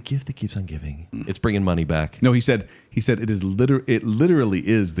like the gift that keeps on giving. It's bringing money back. No, he said it literally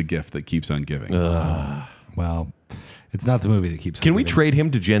is the gift that keeps on giving. Well, it's not the movie that keeps. Can we trade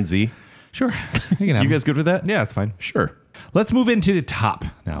him to Gen Z? Sure. You can have You him. guys good with that? Yeah, it's fine. Sure. Let's move into the top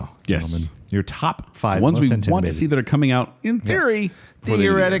now, Yes. gentlemen. Your top 5 The ones most we want to anticipated. see that are coming out in theory. before the end of the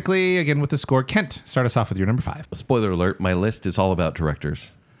year. Theoretically, again with the score. Kent, start us off with your number 5. Spoiler alert, my list is all about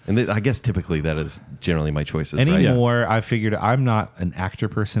directors. And I guess typically that is generally my choices, right? Anymore, I figured I'm not an actor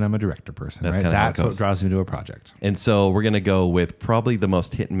person, I'm a director person. That's right? kinda how it That's what goes. draws me to a project. And so we're going to go with probably the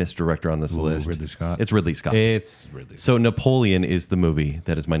most hit and miss director on this list. Ridley Scott. It's Ridley Scott. It's Ridley Scott. So Napoleon is the movie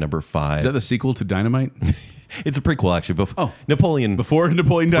that is my number 5. Is that the sequel to Dynamite? It's a prequel, actually. Napoleon. Before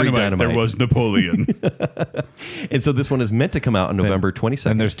Napoleon Dynamite, Pre-Dynamite. there was Napoleon. And so this one is meant to come out on November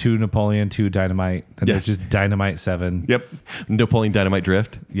 22nd. And there's 2 Napoleon, 2 Dynamite. Then Yes. there's just Dynamite 7. Yep. Napoleon Dynamite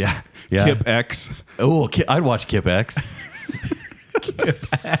Drift. Yeah. Yeah. Kip X. Oh, I'd watch Kip X.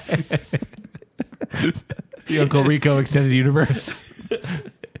 The Uncle Rico Extended Universe.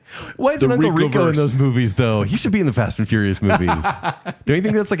 Why is The Uncle Rico in Ricoverse. those movies, though? He should be in the Fast and Furious movies. Don't you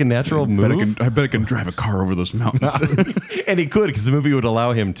think that's like a natural move? I bet I can drive a car over those mountains. And he could, because the movie would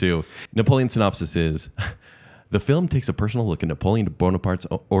allow him to. Napoleon's synopsis is: the film takes a personal look at Napoleon Bonaparte's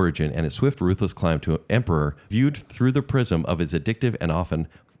origin and his swift, ruthless climb to emperor, viewed through the prism of his addictive and often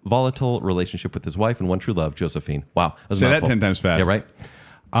volatile relationship with his wife and one true love, Josephine. Wow. That was a Say that mouthful. 10 times fast. Yeah,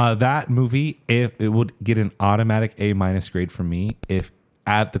 right? That movie, if it would get an automatic A- grade from me if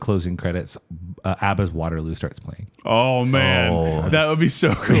at the closing credits, ABBA's Waterloo starts playing. Oh, man. That would be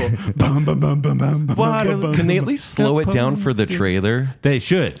so cool. Bum, bum, bum, bum, bum, bum, Waterloo. bum, Can they bum. at least slow it down for the trailer? They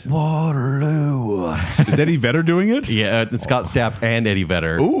should. Waterloo. Is Eddie Vedder doing it? Yeah, Scott Stapp and Eddie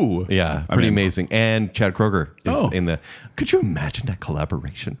Vedder. Ooh. Yeah, I pretty mean- amazing. And Chad Kroger is Oh. in the... Could you imagine that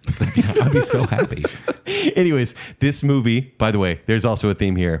collaboration? I'd be so happy. Anyways, this movie, by the way, there's also a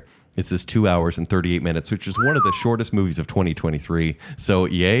theme here. It says 2 hours and 38 minutes, which is one of the shortest movies of 2023. So,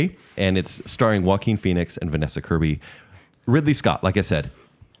 yay. And it's starring Joaquin Phoenix and Vanessa Kirby. Ridley Scott, like I said,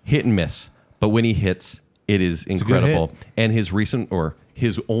 hit and miss. But when he hits, it is a good incredible. hit. And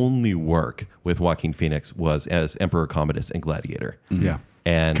his only work with Joaquin Phoenix was as Emperor Commodus and Gladiator. Yeah.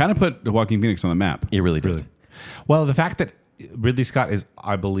 And Kind of put Joaquin Phoenix on the map. it really did. Well, the fact that Ridley Scott is,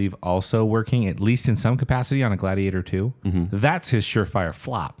 I believe, also working, at least in some capacity, on a Gladiator 2, that's his surefire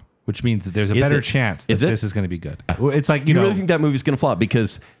flop, which means that there's a Is better it? chance that Is it? this is going to be good. It's like, You really think that movie's going to flop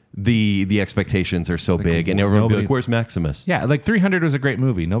because the expectations are so big and everyone will be nobody- like, where's Maximus? yeah, like 300 was a great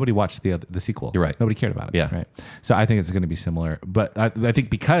movie. Nobody watched the sequel. You're right. Nobody cared about it. Yeah. Right. So I think it's going to be similar. But I think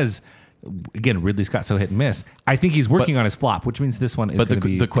because, again, Ridley Scott's so hit and miss, I think he's working on his flop, which means this one is But going to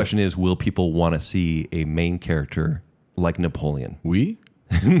be... the question is, will people want to see a main character like Napoleon? We?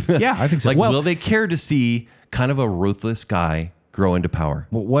 Yeah, I think so. Like, well, will they care to see kind of a ruthless guy grow into power?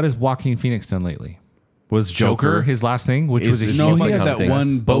 what has Joaquin Phoenix done lately? Was Joker Joker his last thing, which was a Is- huge no, he he had had that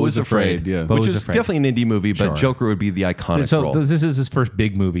one, Bo is Afraid. Yeah. Bo Which is is Afraid. definitely an indie movie, but Sure. Joker would be the iconic So role. this is his first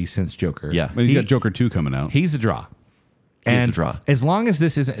big movie since Joker. Yeah. But he's got Joker 2 coming out. He's a draw. He's And a draw. as long as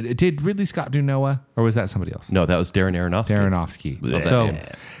this isn't, did Ridley Scott do Noah, or was that somebody else? No, that was Darren Aronofsky. Aronofsky. Love that So, name.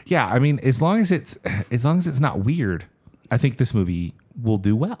 yeah, I mean, as long as it's not weird, I think this movie will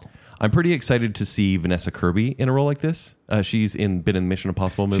do well. I'm pretty excited to see Vanessa Kirby in a role like this. She's been in Mission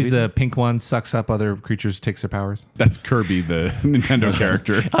Impossible movies. She's the pink one, sucks up other creatures, takes their powers. That's Kirby, the Nintendo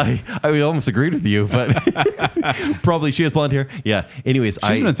character. I almost agreed with you, but probably she has blonde hair. Yeah. Anyways, She's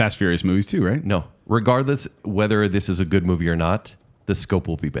been in Fast Furious movies too, right? no. Regardless whether this is a good movie or not, the scope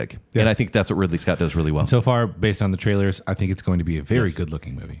will be big, and I think that's what Ridley Scott does really well. So far, based on the trailers, I think it's going to be a very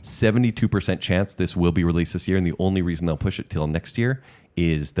good-looking movie. 72% chance this will be released this year, and the only reason they'll push it till next year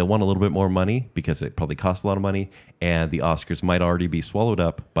is they'll want a little bit more money because it probably costs a lot of money, and the Oscars might already be swallowed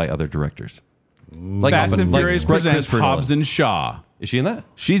up by other directors. Like Fast and Furious presents Christopher Nolan. Hobbs and Shaw. Is she in that?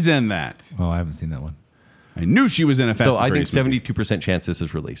 She's in that. Oh, I haven't seen that one. I knew she was in a Fast So and I think Furious movie. 72% chance this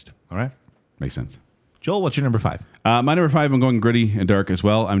is released. All right. Makes sense. Joel, what's your number 5? My number 5, I'm going gritty and dark as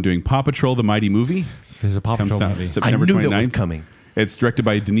well. I'm doing Paw Patrol, the Mighty Movie. There's a Paw Comes Patrol out movie. September I knew 29th. that was coming. It's directed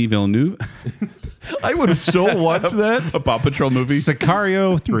by Denis Villeneuve. I would have so watched that. A Paw Patrol movie.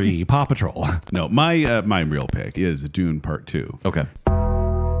 Sicario 3, Paw Patrol. No, my real pick is Dune Part 2. Okay.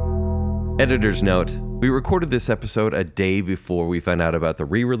 Editor's note. We recorded this episode a day before we found out about the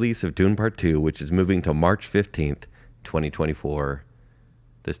re-release of Dune Part 2, which is moving to March 15th, 2024.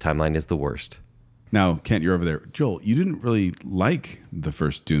 This timeline is the worst. Now, Kent, you're over there. Joel, you didn't really like the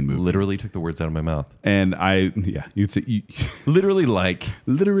first Dune movie. Literally took the words out of my mouth. And you'd say you Literally like.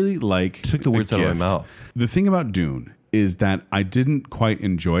 took the words out of my mouth. The thing about Dune is that I didn't quite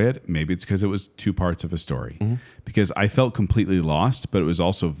enjoy it. Maybe it's because it was two parts of a story. Mm-hmm. Because I felt completely lost, but it was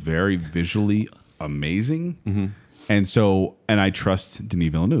also very visually amazing. Mm-hmm. And I trust Denis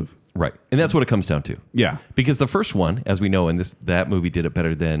Villeneuve. Right. And that's what it comes down to. Yeah. Because the first one, as we know, and that movie did it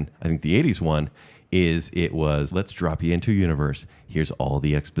better than I think the 80s one, it was let's drop you into a universe. Here's all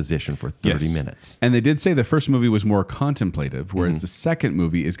the exposition for 30 Yes. minutes. And they did say the first movie was more contemplative, whereas Mm-hmm. the second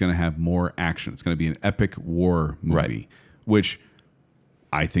movie is going to have more action. It's going to be an epic war movie, Right. which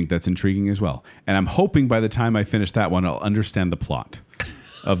I think that's intriguing as well. And I'm hoping by the time I finish that one, I'll understand the plot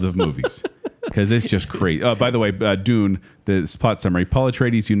of the movies. Because it's just crazy. Oh, by the way, Dune, the plot summary. Paul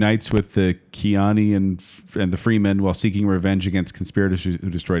Atreides unites with the Kiani and the Freemen while seeking revenge against conspirators who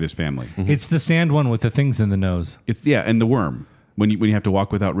destroyed his family. It's the sand one with the things in the nose. It's and the worm. When you have to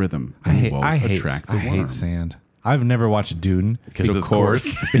walk without rhythm. I hate attract the worm. hate sand. I've never watched Dune Because of it's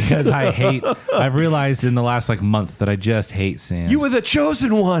course. because I've realized in the last month that I just hate sand. You were the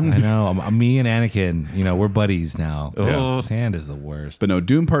chosen one. I know. Me and Anakin, we're buddies now. Yeah. Sand is the worst. But no,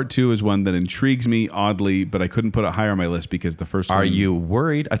 Dune Part 2 is one that intrigues me oddly, but I couldn't put it higher on my list because the first one... Are you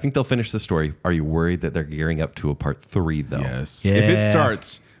worried? I think they'll finish the story. Are you worried that they're gearing up to a part 3, though? Yes. Yeah. If it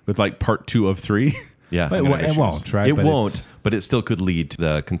starts with like Part 2 of 3... Yeah. But it won't, right? It But won't, it's- but it still could lead to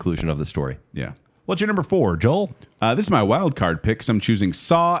the conclusion of the story. Yeah. What's your number 4, Joel? This is my wild card pick, so I'm choosing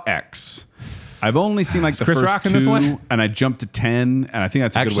Saw X. I've only seen like the Chris first Rock in 2, this one? and I jumped to 10, and I think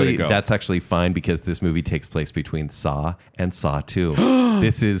that's a good way Actually, to go. that's actually fine because this movie takes place between Saw and Saw 2.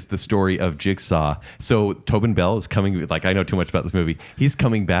 This is the story of Jigsaw. So Tobin Bell is coming, I know too much about this movie. He's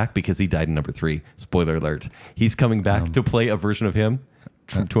coming back because he died in number 3. Spoiler alert. He's coming back to play a version of him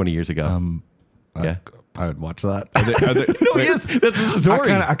from 20 years ago. Yeah. I would watch that. No, yes, that's the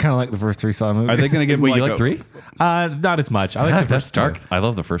story. I kind of like the first 3 Saw movies. Are they going to give Wait, me you like 3? Not as much. I like the That's first dark. 2. I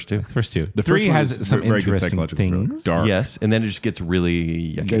love the first 2. First 2. The 3 first one has is some very good interesting psychological thriller. things. Dark. Yes, and then it just gets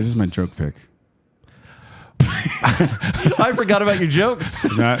really yucky. Guys, this is my joke pick. I forgot about your jokes.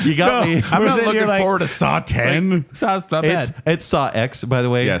 You got me. I'm not looking like- forward to Saw 10. Saw's not bad. It's Saw X, by the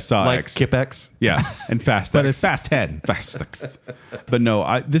way. Yeah, Saw like X. Kip X. Yeah, and Fast But X. it's Fast 10. Fast X. But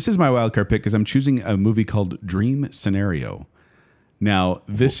no, this is my wild card pick because I'm choosing a movie called Dream Scenario. Now,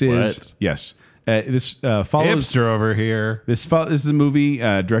 this is... Yes. This follows... Hipster over here. This is a movie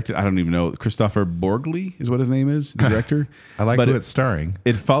directed, I don't even know, Christopher Borgli is what his name is, the director. I like But who it's starring.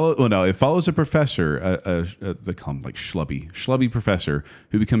 It follows a professor, they call him like schlubby professor,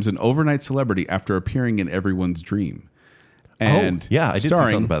 who becomes an overnight celebrity after appearing in everyone's dream. And yeah, I did see starring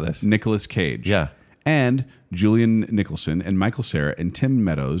something about this. Nicolas Cage. Yeah. And Julian Nicholson and Michael Cera and Tim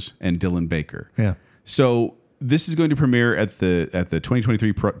Meadows and Dylan Baker. Yeah. So this is going to premiere at the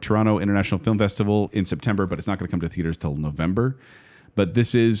 2023 Toronto International Film Festival in September, but it's not going to come to theaters till November. But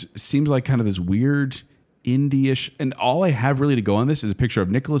this seems like kind of this weird indie-ish. And all I have really to go on this is a picture of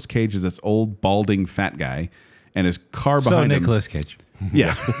Nicolas Cage as this old, balding, fat guy. And his car behind him. Nicolas Cage.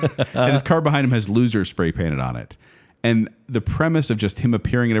 Yeah. And his car behind him has loser spray painted on it. And the premise of just him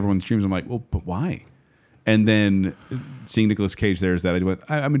appearing in everyone's dreams, I'm like, well, but why? And then seeing Nicolas Cage there is that I went,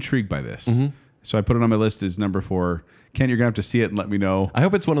 I'm intrigued by this. Mm-hmm. So I put it on my list as number 4. Kent, you're going to have to see it and let me know. I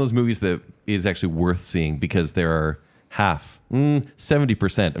hope it's one of those movies that is actually worth seeing because there are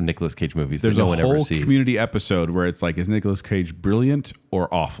 70% of Nicolas Cage movies There's that no one a ever whole sees. Community episode where it's like, is Nicolas Cage brilliant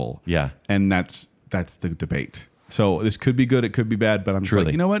or awful? Yeah. And that's the debate. So this could be good, it could be bad, but I'm just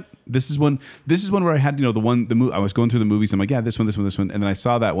like, you know what? This is one where I had, I was going through the movies. I'm like, yeah, this one. And then I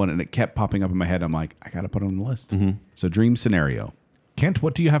saw that one and it kept popping up in my head. I'm like, I got to put it on the list. Mm-hmm. So Dream Scenario. Kent,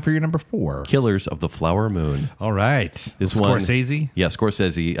 what do you have for your number 4? Killers of the Flower Moon. All right. This one, Scorsese? Yeah,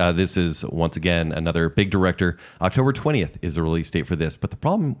 Scorsese. This is, once again, another big director. October 20th is the release date for this. But the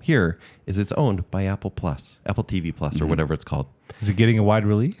problem here is it's owned by Apple TV Plus, or whatever it's called. Is it getting a wide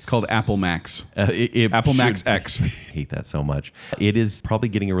release? It's called Apple Max. Apple Max X. I hate that so much. It is probably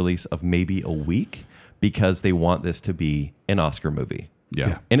getting a release of maybe a week because they want this to be an Oscar movie.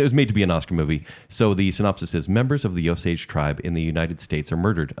 Yeah. And it was made to be an Oscar movie. So the synopsis is, members of the Osage tribe in the United States are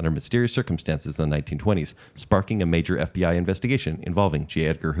murdered under mysterious circumstances in the 1920s, sparking a major FBI investigation involving J.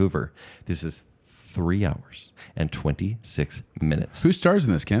 Edgar Hoover. This is 3 hours and 26 minutes. Who stars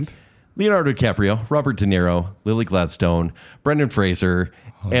in this, Kent? Leonardo DiCaprio, Robert De Niro, Lily Gladstone, Brendan Fraser,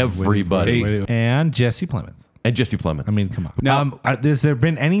 everybody. And Jesse Plemons. And Jesse Plemons. I mean, come on. Now- Has there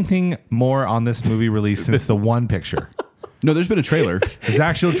been anything more on this movie release since the one picture? No, there's been a trailer. His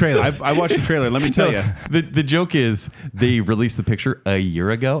actual trailer. I watched the trailer. Let me tell you. The joke is they released the picture a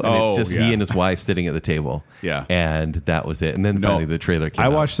year ago, and it's just he and his wife sitting at the table. Yeah. And that was it. And then finally the trailer came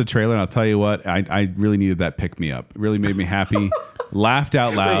out. I watched the trailer, and I'll tell you what, I really needed that pick-me-up. It really made me happy. Laughed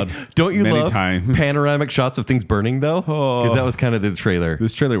out loud. Don't you many love times. panoramic shots of things burning, though? Because that was kind of the trailer.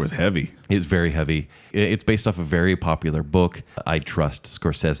 This trailer was heavy. It's very heavy. It's based off a very popular book. I trust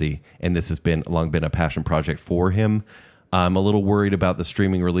Scorsese, and this has long been a passion project for him. I'm a little worried about the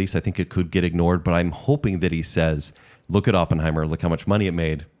streaming release. I think it could get ignored, but I'm hoping that he says, look at Oppenheimer, look how much money it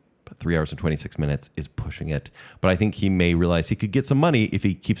made. But 3 hours and 26 minutes is pushing it. But I think he may realize he could get some money if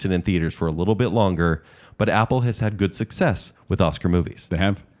he keeps it in theaters for a little bit longer. But Apple has had good success with Oscar movies. They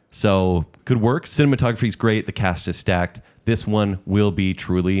have. So good work. Cinematography is great. The cast is stacked. This one will be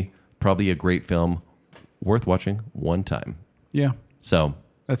truly probably a great film worth watching one time. Yeah. So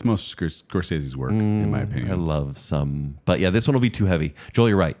that's most Scorsese's work, in my opinion. I love some. But yeah, this one will be too heavy. Joel,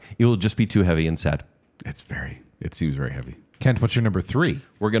 you're right. It will just be too heavy and sad. It seems very heavy. Kent, what's your number 3?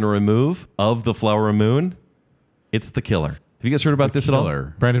 We're going to remove Of the Flower Moon. It's The Killer. Have you guys heard about this at all?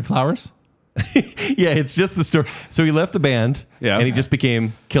 Brandon Flowers? Yeah, it's just the story. So he left the band, and he just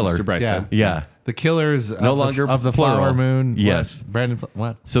became Killer. Mr. Brightside. Yeah. The Killers No longer of the plural. Flower Moon. Yes. Brandon,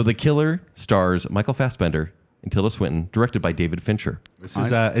 what? So The Killer stars Michael Fassbender and Tilda Swinton, directed by David Fincher. Is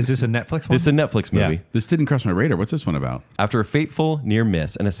this a Netflix one? This is a Netflix movie. Yeah. This didn't cross my radar. What's this one about? After a fateful near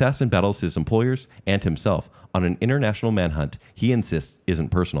miss, an assassin battles his employers and himself on an international manhunt he insists isn't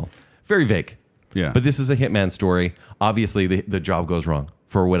personal. Very vague. Yeah. But this is a hitman story. Obviously, the job goes wrong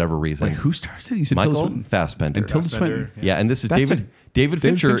for whatever reason. Wait, who stars it? You said Michael Tilda Swinton. Fassbender. And Tilda Swinton. Yeah, and this is That's David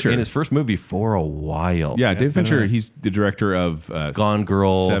Fincher Fincher. in his first movie for a while. Yeah, David it's been Fincher. a- He's the director of Gone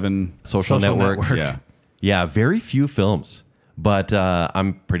Girl, 7, Social Network. Yeah. Yeah, very few films, but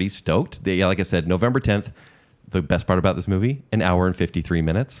I'm pretty stoked. Like I said, November 10th, the best part about this movie, 1 hour and 53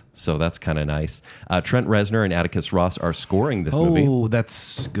 minutes. So that's kind of nice. Trent Reznor and Atticus Ross are scoring this movie. Oh,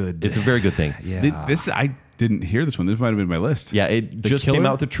 that's good. It's a very good thing. yeah. This I didn't hear this one. This might have been my list. Yeah, it just Killer? came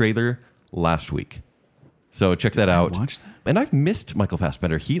out the trailer last week. So check that out. watch that? And I've missed Michael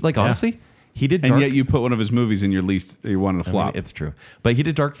Fassbender. Honestly, he did And Dark. yet you put one of his movies in your list you wanted to I mean, flop. it's true. But he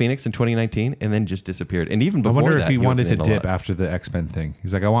did Dark Phoenix in 2019 and then just disappeared. And even I before wonder that, if he wanted to wasn't in a dip lot. after the X-Men thing.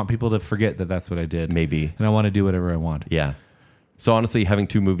 He's like, I want people to forget that that's what I did. Maybe. And I want to do whatever I want. Yeah. So honestly, having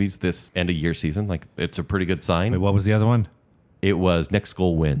 2 movies this end of year season, like it's a pretty good sign. Wait, what was the other one? It was Next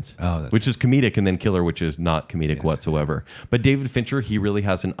Goal Wins, Oh, that's which is comedic, and then Killer, which is not comedic whatsoever. But David Fincher, he really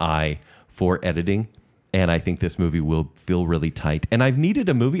has an eye for editing, and I think this movie will feel really tight. And I've needed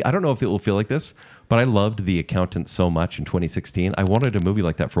a movie. I don't know if it will feel like this, but I loved The Accountant so much in 2016. I wanted a movie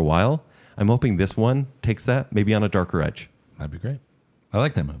like that for a while. I'm hoping this one takes that, maybe on a darker edge. That'd be great. I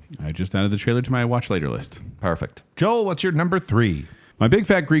like that movie. I just added the trailer to my watch later list. Perfect. Joel, what's your number 3? My Big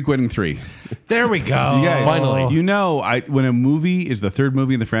Fat Greek Wedding 3. There we go. You guys, Finally. You know, when a movie is the third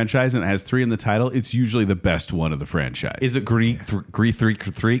movie in the franchise and it has 3 in the title, it's usually the best one of the franchise. Is it Greek?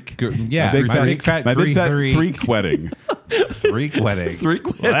 Yeah, My Big my Fat Freak Wedding. Freak wedding.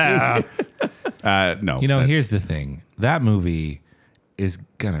 Freak wedding. No. You know, here's the thing. That movie is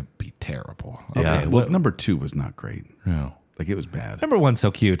going to be terrible. Yeah. Okay, Well, number 2 was not great. no. Like, it was bad. Number 1's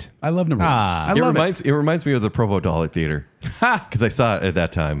so cute. I love number 1. I It love reminds me of the Provo Dollar Theater because I saw it at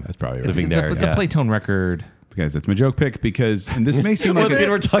that time. That's probably right. living there. It's a Playtone record. Guys, that's my joke pick because, and this may seem like Once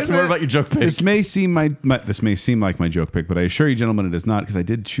again, we're talking more about your joke pick. this may seem this may seem like my joke pick, but I assure you, gentlemen, it is not because I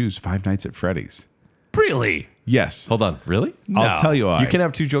did choose Five Nights at Freddy's. Really? Yes, Hold on, really? I'll tell you why. You can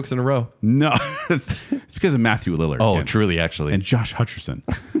have 2 jokes in a row. No, it's because of Matthew Lillard. Oh, Kent, truly, actually. and Josh Hutcherson.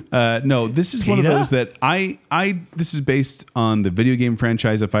 No, this is one of Peter? those that this is based on the video game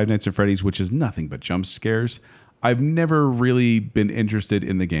franchise of Five Nights at Freddy's, which is nothing but jump scares. I've never really been interested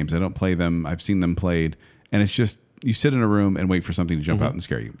in the games. I don't play them. I've seen them played, and it's just you sit in a room and wait for something to jump out and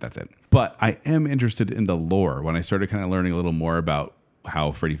scare you. That's it. But I am interested in the lore. When I started kind of learning a little more about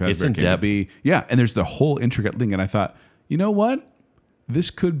how Freddy Fazbear It's in came to depth. be, yeah, and there's the whole intricate thing, and I thought, you know what? This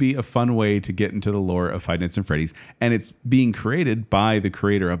could be a fun way to get into the lore of Five Nights at Freddy's, and it's being created by the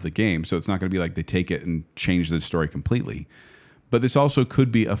creator of the game, so it's not going to be like they take it and change the story completely. But this also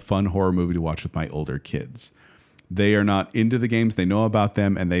could be a fun horror movie to watch with my older kids. They are not into the games, they know about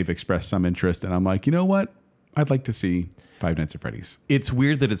them, and they've expressed some interest, and I'm like, you know what? I'd like to see Five Nights at Freddy's. It's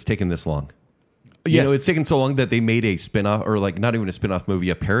weird that it's taken this long. You Yes. know, it's taken so long that they made a spin-off, or like not even a spin-off movie,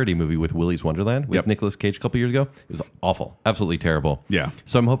 a parody movie with Willy's Wonderland with Yep. Nicolas Cage a couple years ago. It was awful. Absolutely terrible. Yeah.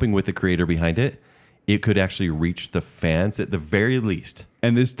 So I'm hoping with the creator behind it, it could actually reach the fans at the very least.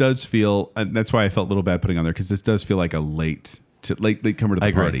 And this does feel, and that's why I felt a little bad putting on there, because this does feel like a late comer to the I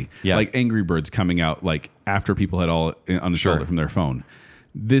agree. party. Yeah. Like Angry Birds coming out like after people had all uninstalled Sure. it from their phone.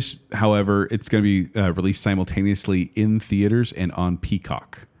 This, however, it's going to be released simultaneously in theaters and on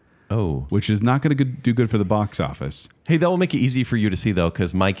Peacock, Oh. which is not going to do good for the box office. Hey, that will make it easy for you to see, though,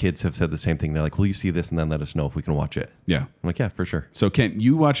 because my kids have said the same thing. They're like, will you see this and then let us know if we can watch it? Yeah. I'm like, yeah, for sure. So Kent,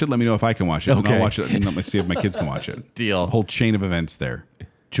 you watch it. Let me know if I can watch it. And Okay. I'll watch it and let me see if my kids can watch it. Deal. A whole chain of events there.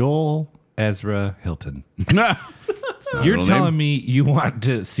 Joel Ezra Hilton. It's not a You're real telling name. me you want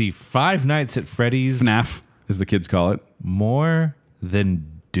to see Five Nights at Freddy's FNAF, as the kids call it. more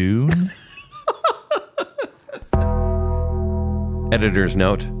than Dune? Editor's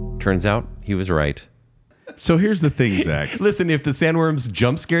note. Turns out he was right. So here's the thing, Zach. Listen, if the sandworms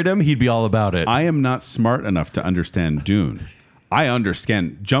jump scared him, he'd be all about it. I am not smart enough to understand Dune. I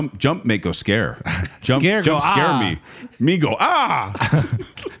understand jump make go scare. Jump Scare go, scare ah. me. Me go ah.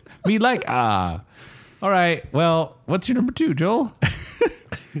 Me like, All right. Well, what's your number 2, Joel?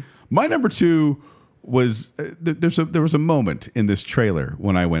 My number 2 was there was a moment in this trailer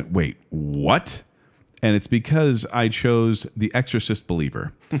when I went, wait, what? And it's because I chose The Exorcist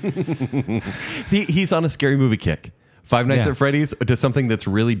Believer. See, he's on a scary movie kick. Five Nights Yeah. at Freddy's to something that's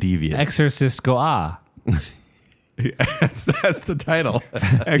really devious. Exorcist go that's the title.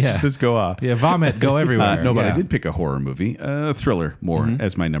 Exorcist go off. Yeah, vomit go everywhere. No, but Yeah. I did pick a horror movie, a thriller more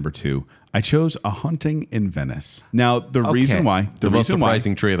as my number 2. I chose A Haunting in Venice. Now, the reason why, the most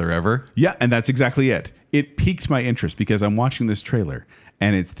surprising trailer ever. Yeah, and that's exactly it. It piqued my interest because I'm watching this trailer,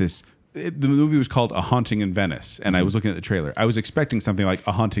 and it's this. The movie was called A Haunting in Venice, and I was looking at the trailer. I was expecting something like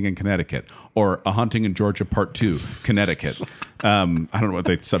A Haunting in Connecticut or A Haunting in Georgia Part 2, Connecticut. I don't know what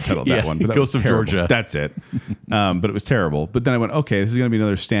they subtitled that Yeah, one, but that Ghost was of terrible. Georgia. That's it. But it was terrible. But then I went, okay, this is going to be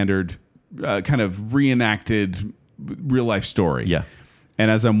another standard kind of reenacted real life story. Yeah.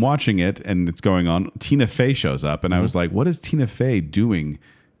 And as I'm watching it and it's going on, Tina Fey shows up, and I was like, what is Tina Fey doing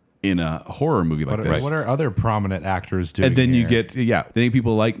in a horror movie like this? What are other prominent actors doing? And then you here? get, then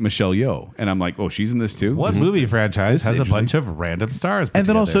people like Michelle Yeoh. And I'm like, oh, she's in this too? What movie franchise has a interesting. bunch of random stars? put And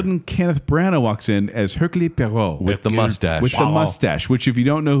then all of a together? sudden, Kenneth Branagh walks in as Hercule Poirot. With the mustache. With the mustache, which if you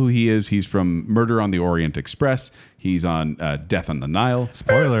don't know who he is, he's from Murder on the Orient Express. He's on Death on the Nile.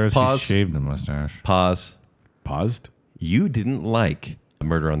 Spoilers, Pause. he shaved the mustache. Pause. Paused. You didn't like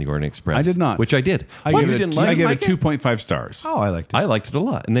Murder on the Orient Express. I did not. Which I did. I What? gave You it, didn't I like gave it? it 2.5 stars. Oh, I liked it. I liked it a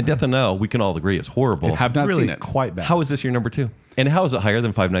lot. And then Death on the Nile, we can all agree, is horrible. Have not really seen it. quite bad. How is this your number 2? And how is it higher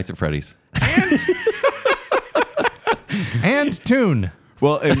than Five Nights at Freddy's? And Tune.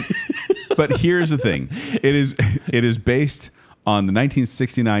 Well, but here's the thing. It is based on the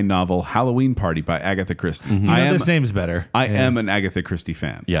 1969 novel Halloween Party by Agatha Christie. This name's better. I am an Agatha Christie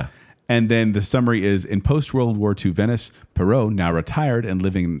fan. Yeah. And then the summary is, in post-World War II Venice, Poirot, now retired and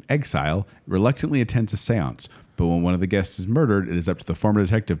living in exile, reluctantly attends a seance. But when one of the guests is murdered, it is up to the former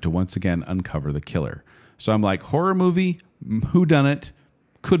detective to once again uncover the killer. So I'm like, horror movie, whodunit,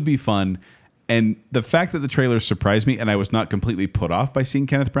 could be fun. And the fact that the trailer surprised me, and I was not completely put off by seeing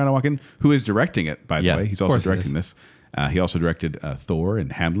Kenneth Branagh walk in, who is directing it, by the way. He's also directing this. He also directed Thor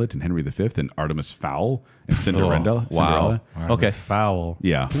and Hamlet and Henry V and Artemis Fowl and Cinderella. Wow. Okay. Foul.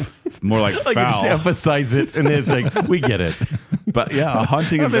 Yeah. More like Like just foul. emphasize it, and it's like we get it. But yeah, A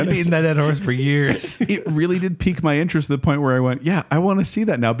Haunting in I've been Venice. beating that dead horse for years. It really did pique my interest to the point where I went, yeah, I want to see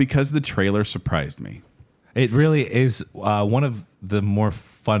that now because the trailer surprised me. It really is one of the more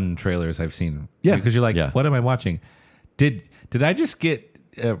fun trailers I've seen. Yeah. Because you're like, Yeah. what am I watching? Did I just get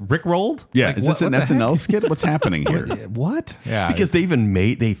Rick rolled? Yeah, Like, is this an what the SNL skit? What's happening here? heck? What? Yeah. Because they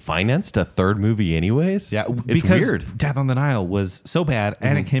financed a third movie anyways. yeah, it's because weird. Death on the Nile was so bad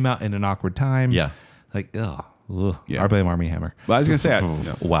and it came out in an awkward time. Yeah. Like, ugh. Yeah. I blame Armie Hammer. Well, I was going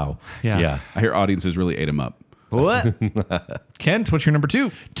to say, Wow. Yeah. I hear audiences really ate him up. What? Kent, what's your number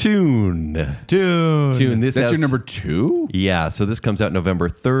 2? Tune. This That's has- your number 2? Yeah, so this comes out November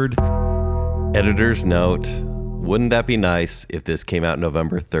 3rd. Editor's note, wouldn't that be nice if this came out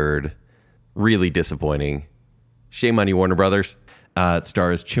November 3rd? Really disappointing. Shame on you, Warner Brothers. It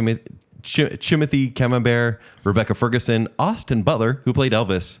stars Timothy Camembert, Rebecca Ferguson, Austin Butler, who played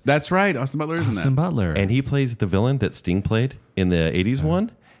Elvis, That's right. Austin Butler is in Austin that. Butler. and he plays the villain that Sting played in the 80s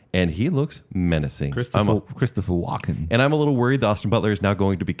one, and he looks menacing. Christopher Walken. And I'm a little worried that Austin Butler is now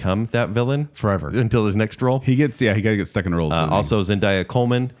going to become that villain Forever. until his next role. He got to get stuck in roles. doesn't he? Also, Zendaya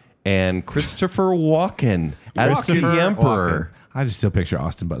Coleman and Christopher Walken as Christopher the Emperor. Walken. I just still picture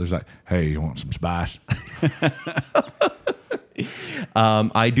Austin Butler's like, hey, you want some spice?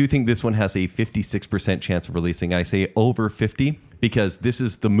 I do think this one has a 56% chance of releasing. I say over 50 because this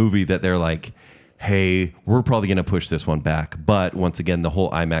is the movie that they're like, hey, we're probably going to push this one back. But once again, the whole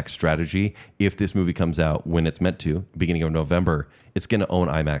IMAX strategy, if this movie comes out when it's meant to, beginning of November, it's going to own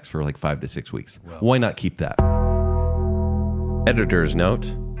IMAX for like 5 to 6 weeks. Why not keep that? Editor's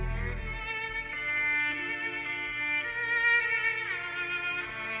note.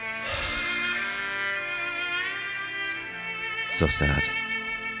 So sad.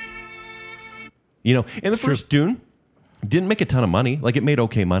 You know, in the first Dune, didn't make a ton of money. Like, it made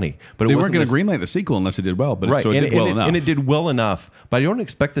okay money, but They it weren't wasn't going this- to greenlight the sequel unless it did well, but right. so it and, did well and enough. and it did well enough. But I don't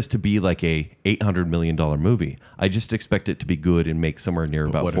expect this to be like a $800 million movie. I just expect it to be good and make somewhere near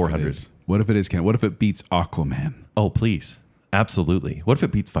about What if it 400. is? What if it is, Ken? What if it beats Aquaman? Oh, please, absolutely. What if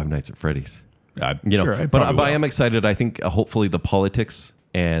it beats Five Nights at Freddy's? You know, But I am excited. I think hopefully the politics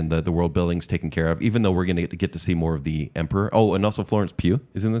and the world building's taken care of, even though we're going to get to see more of the Emperor. Oh, and also Florence Pugh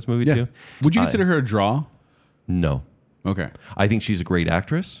is in this movie too. Would you consider her a draw? No. Okay. I think she's a great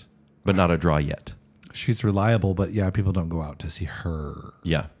actress, but not a draw yet. She's reliable, but yeah, people don't go out to see her.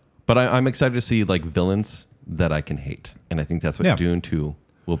 Yeah. But I'm excited to see like villains that I can hate. And I think that's what Yeah. Dune 2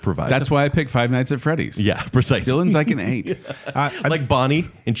 will provide. That's why I picked Five Nights at Freddy's. Yeah, precisely. Villains I can hate. like Bonnie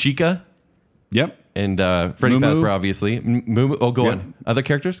and Chica Yep. and Freddy Moo Moo. Fazbear, obviously. Moo. Oh, go Yeah. on. Other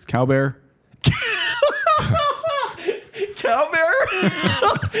characters? Cowbear. Cowbear?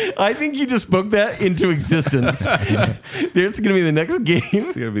 I think you just spoke that into existence. There's going to be the next game.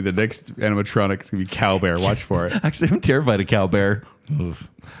 It's going to be the next animatronic. It's going to be Cowbear. Watch for it. Actually, I'm terrified of Cowbear.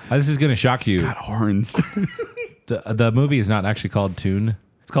 This is going to shock you. Got horns. The movie is not actually called Tune.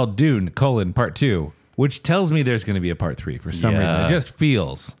 It's called Dune, Part 2, which tells me there's going to be a Part 3 for some reason. Yeah. It just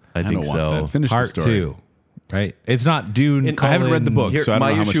feels I think don't want so. that. Finish the Part story. 2, right? It's not Dune, And I haven't read the book. Here, So I don't my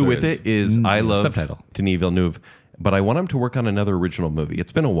know how much issue that with is. it is I love Subtitle. Denis Villeneuve, but I want him to work on another original movie.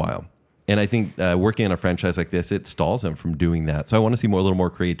 It's been a while. And I think working on a franchise like this, it stalls him from doing that. So I want to see a little more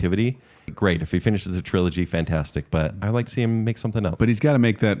creativity. Great. If he finishes a trilogy, fantastic. But I like to see him make something else. But he's got to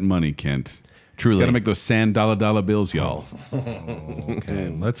make that money, Kent. Truly. He's got to make those sand dollar bills, y'all. Okay,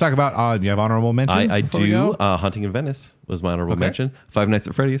 let's talk about, you have honorable mentions? I before we do. go? Hunting in Venice was my honorable mention. Five Nights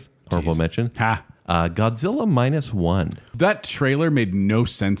at Freddy's, honorable mention. Ha. Godzilla -1. That trailer made no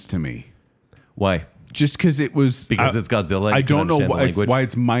sense to me. Why? Just because it was... Because it's Godzilla. I you can don't know understand the why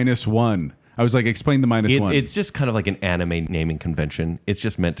language. it's -1. I was like, explain the -1. It's just kind of like an anime naming convention. It's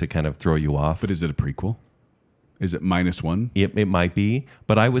just meant to kind of throw you off. But is it a prequel? Is it -1? It might be,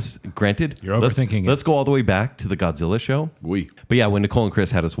 but I was granted. You're overthinking it. Let's go all the way back to the Godzilla show. Oui. But yeah, when Nicole and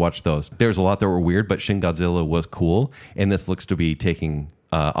Chris had us watch those, there's a lot that were weird, but Shin Godzilla was cool, and this looks to be taking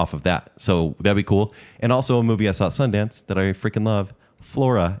off of that. So that'd be cool. And also a movie I saw at Sundance that I freaking love,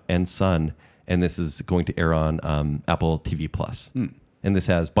 Flora and Son, and this is going to air on Apple TV Plus. And this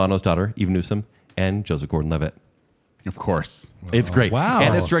has Bono's daughter, Eve Newsom, and Joseph Gordon-Levitt. Of course. It's great. Wow.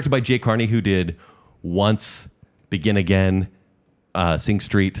 And it's directed by Jay Carney, who did Once, Begin Again, Sing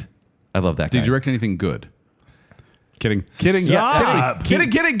Street. I love that guy. Did you direct anything good? Kidding. Kidding. Yeah, Kidding. actually,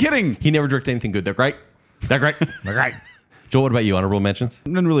 Kidding. Kidding. He never directed anything good. They're great. They're great. Right. Joel, what about you? Honorable mentions?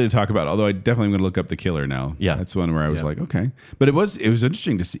 Nothing really to talk about, although I definitely am going to look up The Killer now. Yeah. That's the one where I was like, okay. But it was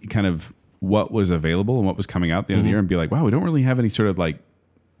interesting to see kind of what was available and what was coming out at the end of the year and be like, wow, we don't really have any sort of like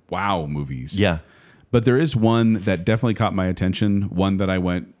wow movies. Yeah. But there is one that definitely caught my attention, one that I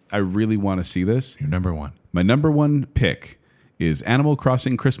really want to see this. Your number one. My number one pick is Animal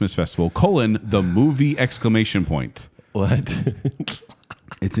Crossing Christmas Festival, the movie exclamation point. What?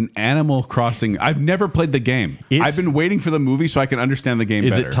 It's an Animal Crossing. I've never played the game. I've been waiting for the movie so I can understand the game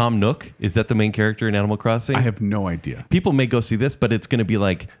better. Is it Tom Nook? Is that the main character in Animal Crossing? I have no idea. People may go see this, but it's going to be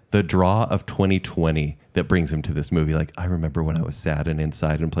like the draw of 2020 that brings him to this movie. Like, I remember when I was sad and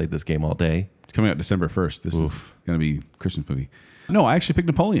inside and played this game all day. It's coming out December 1st. This is going to be a Christmas movie. No, I actually picked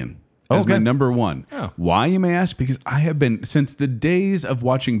Napoleon as my number one. Oh. Why, you may ask? Because I have been, since the days of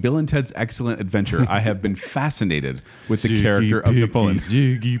watching Bill and Ted's Excellent Adventure, I have been fascinated with the character of Napoleon.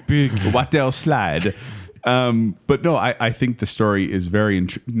 Ziggy Piggy. What they'll slide. But no, I think the story is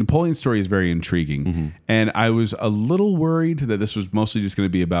Napoleon's story is very intriguing. And I was a little worried that this was mostly just going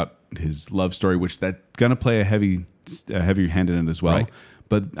to be about his love story, which that's going to play a heavy hand in it as well. Right.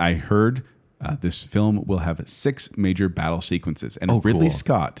 But I heard this film will have 6 major battle sequences. And Ridley cool.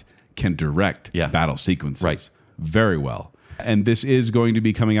 Scott can direct battle sequences very well. And this is going to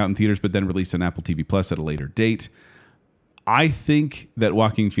be coming out in theaters, but then released on Apple TV Plus at a later date. I think that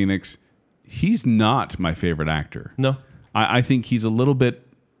Joaquin Phoenix, he's not my favorite actor. No. I think he's a little bit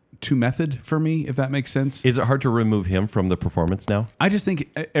too method for me, if that makes sense. Is it hard to remove him from the performance now? I just think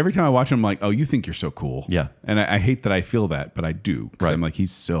every time I watch him, I'm like, oh, you think you're so cool. Yeah. And I hate that I feel that, but I do. Because Right. I'm like,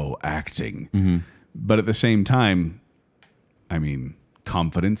 he's so acting. But at the same time, I mean,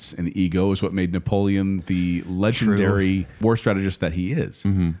 confidence and ego is what made Napoleon the legendary war strategist that he is.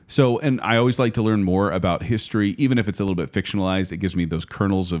 So, and I always like to learn more about history, even if it's a little bit fictionalized. It gives me those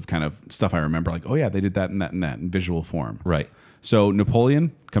kernels of kind of stuff I remember, like, oh yeah, they did that and that and that in visual form. Right. So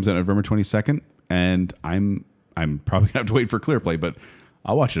Napoleon comes out November 22nd, and I'm probably gonna have to wait for ClearPlay, but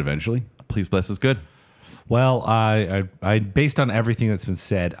I'll watch it eventually. Please Bless is good. Well, I based on everything that's been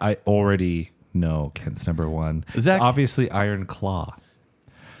said, I already know Kent's number one. Zack? It's obviously Iron Claw.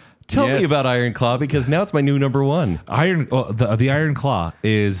 Tell me Yes. about Iron Claw, because now it's my new number one. The Iron Claw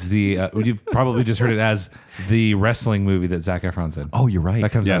is the you've probably just heard it as the wrestling movie that Zac Efron's in. Oh, you're right.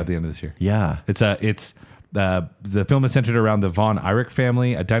 That comes Yeah. out at the end of this year. Yeah. It's the film is centered around the Von Erich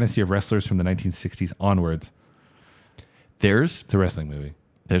family, a dynasty of wrestlers from the 1960s onwards. There's It's a wrestling movie.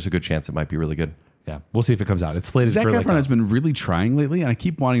 a good chance it might be really good. Yeah, we'll see if it comes out. It's slated Zac for Efron has been really trying lately, and I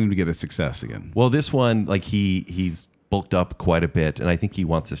keep wanting him to get a success again. Well, this one, like he's bulked up quite a bit, and I think he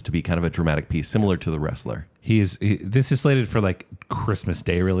wants this to be kind of a dramatic piece, similar to The Wrestler. This is slated for like Christmas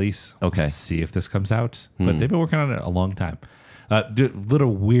Day release. Okay. Let's see if this comes out. But they've been working on it a long time.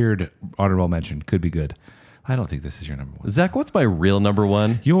 Little weird honorable mention. Could be good. I don't think this is your number one. Zach, what's my real number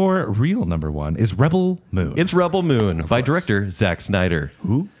one? Your real number one is Rebel Moon. It's Rebel Moon by director Zack Snyder.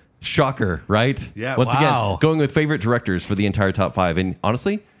 Who? Shocker, right? Yeah, Once wow. again, going with favorite directors for the entire top 5. And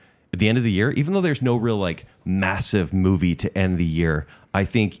honestly, at the end of the year, even though there's no real like massive movie to end the year, I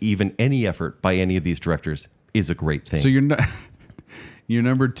think even any effort by any of these directors is a great thing. So you're not. Your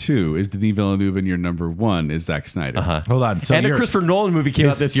number 2 is Denis Villeneuve, and your number 1 is Zack Snyder. Hold on. So and a your- Christopher Nolan movie came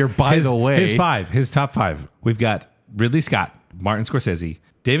out this year, by the way. His top 5. We've got Ridley Scott, Martin Scorsese,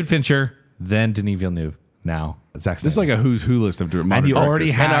 David Fincher, then Denis Villeneuve. Now Zack Snyder. This is like a who's who list of modern And you directors.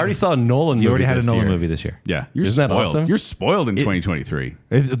 already had. And I already saw a Nolan movie You already had a this Nolan year. movie this year. Yeah, you're Isn't that spoiled. awesome? You're spoiled in 2023.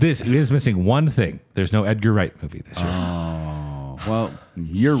 This is missing one thing. There's no Edgar Wright movie this year. Oh, well,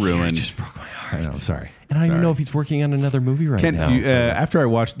 you're ruined. Broke my heart. I know. I'm sorry. And I don't even Sorry. know if he's working on another movie right Ken, now. after I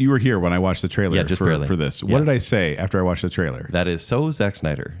watched, you were here when I watched the trailer Yeah, just barely. for this. Yeah. What did I say after I watched the trailer? That is so Zack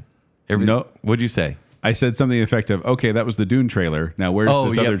Snyder. No. What'd you say? I said something to the effect of, okay, that was the Dune trailer. Now, where's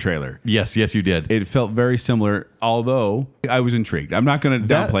this yep. other trailer? Yes, you did. It felt very similar, although I was intrigued. I'm not going to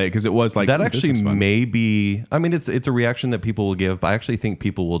downplay it because it was like, that "Ooh, actually this is fun." may be. I mean, it's a reaction that people will give, but I actually think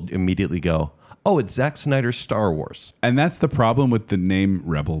people will immediately go, "Oh, it's Zack Snyder's Star Wars." And that's the problem with the name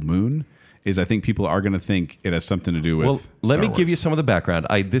Rebel Moon, is I think people are going to think it has something to do with Well, let Star me give you Wars. some of the background.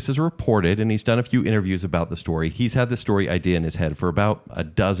 This is reported, and he's done a few interviews about the story. He's had this story idea in his head for about a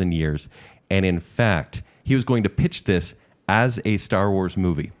dozen years, and in fact, he was going to pitch this as a Star Wars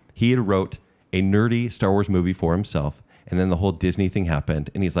movie. He had wrote a nerdy Star Wars movie for himself, and then the whole Disney thing happened,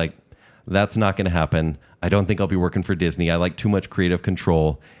 and he's like, that's not going to happen. I don't think I'll be working for Disney. I like too much creative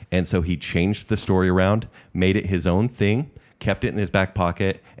control. And so he changed the story around, made it his own thing, kept it in his back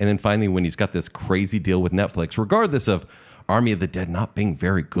pocket, and then finally when he's got this crazy deal with Netflix, regardless of Army of the Dead not being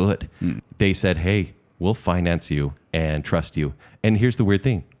very good, they said, hey, we'll finance you and trust you. And here's the weird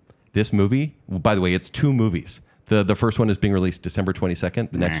thing. This movie, by the way, it's 2 movies. The first one is being released December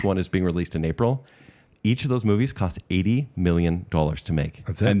 22nd. The next one is being released in April. Each of those movies cost $80 million to make.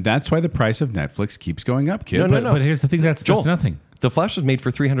 That's it. And that's why the price of Netflix keeps going up, kid. No. But here's the thing: that's nothing. The Flash was made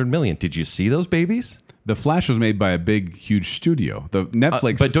for $300 million. Did you see those babies? The Flash was made by a big, huge studio. The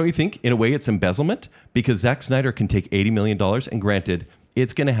Netflix... But don't you think, in a way, it's embezzlement? Because Zack Snyder can take $80 million, and granted,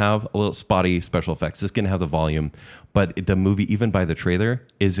 it's going to have a little spotty special effects. It's going to have the volume. But the movie, even by the trailer,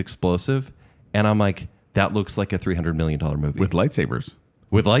 is explosive. And I'm like, that looks like a $300 million movie. with lightsabers.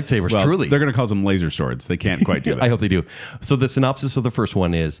 With lightsabers, Well, truly. They're going to call them laser swords. They can't quite do that. I hope they do. So the synopsis of the first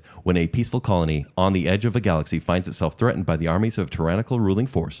one is, when a peaceful colony on the edge of a galaxy finds itself threatened by the armies of a tyrannical ruling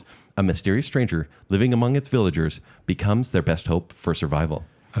force, a mysterious stranger living among its villagers becomes their best hope for survival.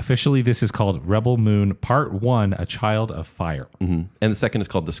 Officially, this is called Rebel Moon Part 1, A Child of Fire. And the second is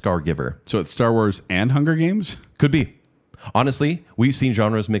called The Scar Giver. So it's Star Wars and Hunger Games? Could be. Honestly, we've seen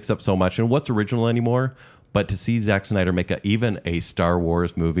genres mix up so much, and what's original anymore? But to see Zack Snyder make even a Star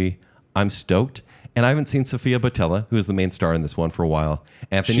Wars movie, I'm stoked. And I haven't seen Sofia Boutella, who is the main star in this one, for a while.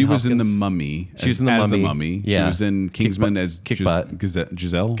 Anthony She was in The Hopkins- Mummy. She was in The as Mummy. The Mummy. Yeah. She was in Kingsman as Kickbutt.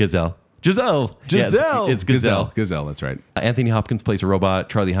 Giselle? Giselle. Yeah, it's Gazelle. Gazelle, that's right. Anthony Hopkins plays a robot.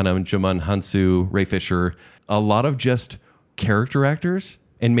 Charlie Hunnam, Jamon Hansu, Ray Fisher. A lot of just character actors.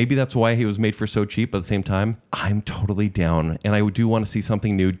 And maybe that's why he was made for so cheap. But at the same time, I'm totally down. And I do want to see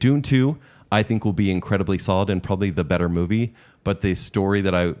something new. Dune 2, I think, will be incredibly solid and probably the better movie. But the story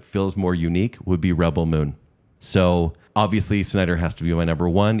that I feel is more unique would be Rebel Moon. So obviously, Snyder has to be my number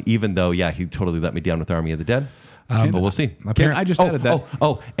one, even though, yeah, he totally let me down with Army of the Dead. But we'll see. Ken, I just added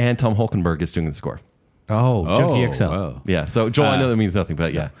that. And Tom Hulkenberg is doing the score. Junkie XL. wow. Yeah. So, Joel, I know that means nothing,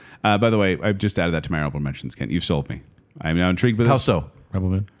 but yeah. By the way, I've just added that to my honorable mentions, Kent. You've sold me. I'm now intrigued with this. How so? Rebel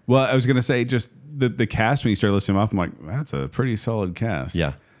Moon. Well, I was going to say just the cast, when you started listing them off, I'm like, that's a pretty solid cast.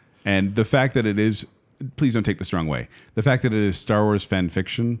 Yeah. And the fact that it is, please don't take this the wrong way, the fact that it is Star Wars fan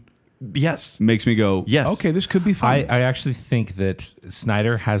fiction Yes. makes me go, Yes. okay, this could be fun. I actually think that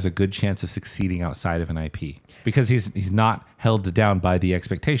Snyder has a good chance of succeeding outside of an IP because he's not held down by the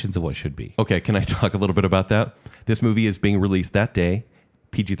expectations of what should be. Okay. Can I talk a little bit about that? This movie is being released that day,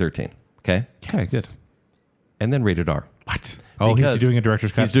 PG-13. Okay. Okay, good. And then rated R. What? Oh, Because he's doing a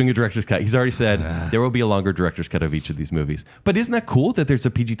director's cut. He's doing a director's cut. He's already said there will be a longer director's cut of each of these movies. But isn't that cool that there's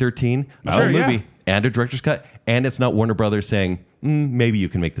a PG-13 Sure, movie yeah. and a director's cut, and it's not Warner Brothers saying maybe you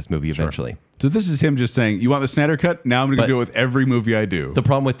can make this movie eventually. So this is him just saying, you want the Snyder cut? Now I'm going to But- do it with every movie I do. The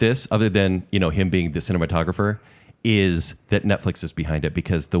problem with this, other than him being the cinematographer, is that Netflix is behind it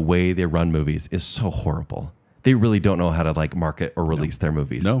because the way they run movies is so horrible. They really don't know how to market or release their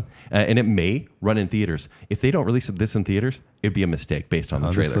movies. No. And it may run in theaters. If they don't release this in theaters, it'd be a mistake based on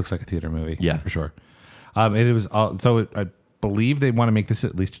the trailer. This looks like a theater movie. Yeah. for sure. It was I believe they want to make this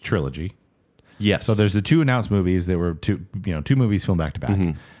at least a trilogy. Yes. So there's the two announced movies. There were two movies filmed back to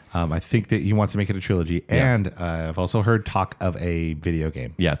back. I think that he wants to make it a trilogy, and I've also heard talk of a video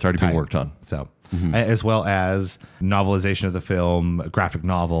game. Yeah, it's already being worked on. So, as well as novelization of the film, a graphic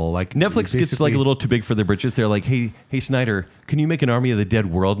novel. Like Netflix gets a little too big for their britches. They're like, hey Snyder, can you make an Army of the Dead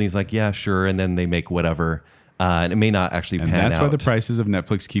world? And he's like, yeah, sure. And then they make whatever. And it may not actually and pan that's out. why the prices of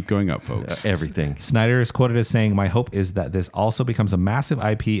Netflix keep going up, folks. Everything. Snyder is quoted as saying, "My hope is that this also becomes a massive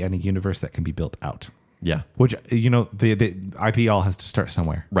IP and a universe that can be built out." Yeah. Which the IP all has to start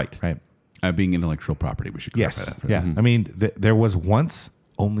somewhere. Right. Being intellectual property, we should clarify Yes. that. Yeah. I mean, there was once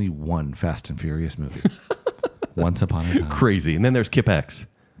only one Fast and Furious movie. Once upon a time. Crazy. And then there's Kip X.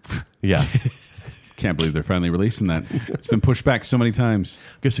 Yeah. Can't believe they're finally releasing that. It's been pushed back so many times.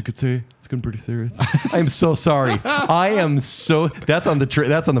 Guess you could say it's getting pretty serious. I'm so sorry. That's on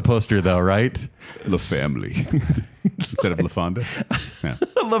the poster though, right? La Family. Instead of La Fonda. Yeah.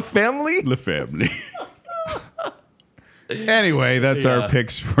 La Family? La Family. Anyway, that's our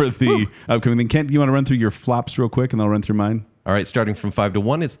picks for the upcoming thing. Kent, do you want to run through your flops real quick and I'll run through mine? All right, starting from 5 to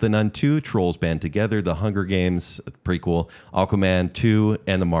 1, it's The Nun 2, Trolls Band Together, The Hunger Games prequel, Aquaman 2,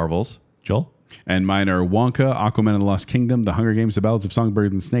 and The Marvels. Joel? And mine are Wonka, Aquaman and the Lost Kingdom, The Hunger Games, The Ballads of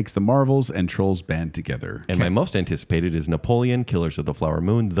Songbirds and Snakes, The Marvels, and Trolls Band Together. And my most anticipated is Napoleon, Killers of the Flower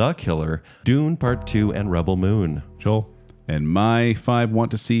Moon, The Killer, Dune Part 2, and Rebel Moon. Joel? And my 5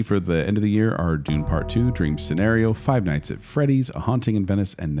 want to see for the end of the year are Dune Part 2, Dream Scenario, Five Nights at Freddy's, A Haunting in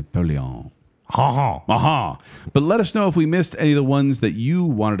Venice, and Napoleon. Aha. But let us know if we missed any of the ones that you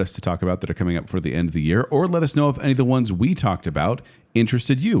wanted us to talk about that are coming up for the end of the year, or let us know if any of the ones we talked about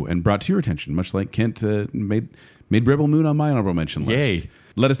interested you and brought to your attention, much like Kent made Rebel Moon on my honorable mention list. Yay.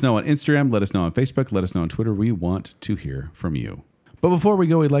 Let us know on Instagram, let us know on Facebook, let us know on Twitter. We want to hear from you. But before we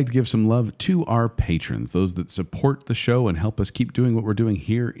go, we'd like to give some love to our patrons, those that support the show and help us keep doing what we're doing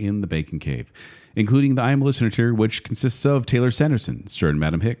here in the Bacon Cave, including the I Am a Listener tier, which consists of Taylor Sanderson, Sir and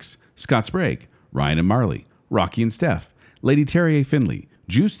Madam Hicks, Scott Sprague, Ryan and Marley, Rocky and Steph, Lady Terry A. Finley,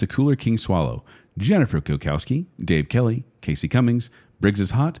 Juice the Cooler King Swallow, Jennifer Kokowski, Dave Kelly, Casey Cummings, Briggs is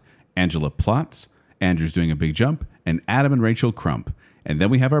Hot, Angela Plotz, Andrew's Doing a Big Jump, and Adam and Rachel Crump. And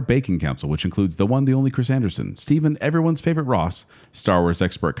then we have our Bacon Council, which includes the one, the only Chris Anderson, Stephen, everyone's favorite Ross, Star Wars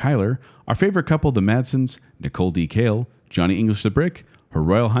expert Kyler, our favorite couple, the Madsons, Nicole D. Kale, Johnny English the Brick, Her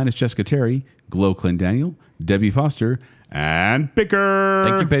Royal Highness Jessica Terry, Glow Clint Daniel, Debbie Foster, and Bicker.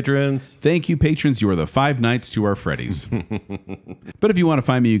 Thank you, patrons. Thank you, patrons. You are the five knights to our Freddies. But if you want to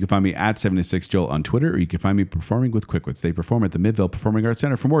find me, you can find me at 76Joel on Twitter, or you can find me performing with Quickwits. They perform at the Midvale Performing Arts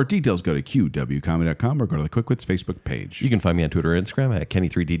Center. For more details, go to qwcomedy.com or go to the Quickwits Facebook page. You can find me on Twitter and Instagram at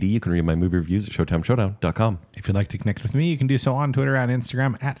Kenny3DD. You can read my movie reviews at ShowtimeShowdown.com. If you'd like to connect with me, you can do so on Twitter and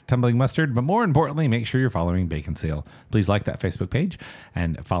Instagram at Tumbling Mustard. But more importantly, make sure you're following Baconsale. Please like that Facebook page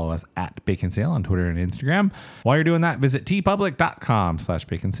and follow us at Baconsale on Twitter and Instagram. While you're doing that, visit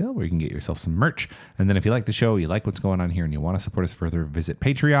tpublic.com/Baconsale, where you can get yourself some merch. And then if you like the show, you like what's going on here, and you want to support us further, visit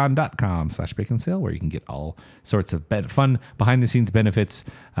patreon.com/Baconsale, where you can get all sorts of fun behind-the-scenes benefits.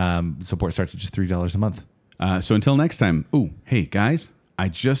 Support starts at just $3 a month. So until next time. Ooh, hey, guys. I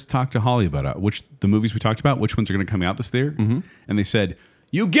just talked to Holly about the movies we talked about, which ones are going to come out this year. Mm-hmm. And they said,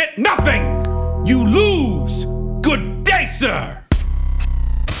 "You get nothing! You lose! Good day, sir!"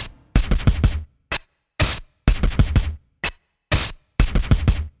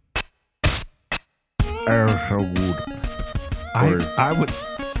 So good. I would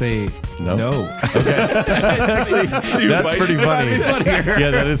say no. Actually, that's pretty funny.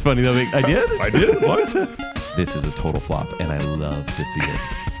 Yeah, that is funny. I did? What? This is a total flop, and I love to see it.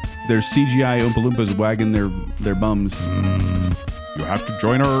 There's CGI Oompa Loompas wagging their bums. You have to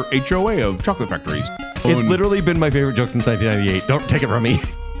join our HOA of chocolate factories. It's literally been my favorite joke since 1998. Don't take it from me.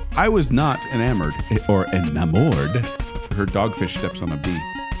 I was not enamored or enamored. Her dogfish steps on a bee.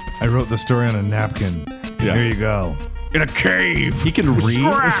 I wrote the story on a napkin. Yeah. Here you go. In a cave. He can read. You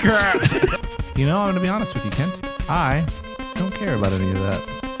know, I'm going to be honest with you, Kent. I don't care about any of that.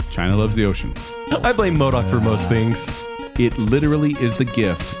 China loves the ocean. I blame MODOK for most things. It literally is the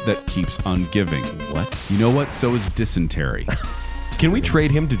gift that keeps on giving. What? You know what? So is dysentery. Can we trade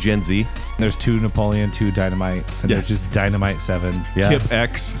him to Gen Z? There's 2 Napoleon, 2 Dynamite, and Yes. there's just Dynamite 7. Yeah. Kip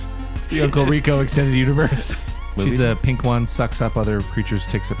X. The Uncle Rico extended universe. Movies? She's the pink one, sucks up other creatures,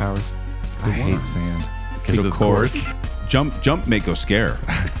 takes their powers. I hate sand. Because it's coarse. Jump, make go scare.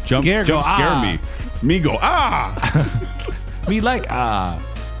 Jump, Scare, jump, go, scare ah. me. Me go, ah. Me like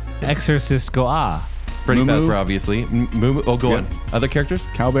Exorcist go Freddy Moo Moo. Fazbear, obviously. Oh, go Yeah. on. Other characters?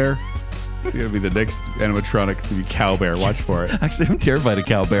 Cowbear. It's going to be the next animatronic. It's going to be Cowbear. Watch for it. Actually, I'm terrified of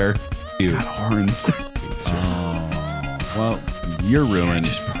Cowbear. Got horns. Well, you're ruined.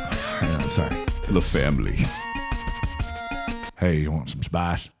 I'm sorry. The family. Hey, you want some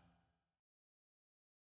spice?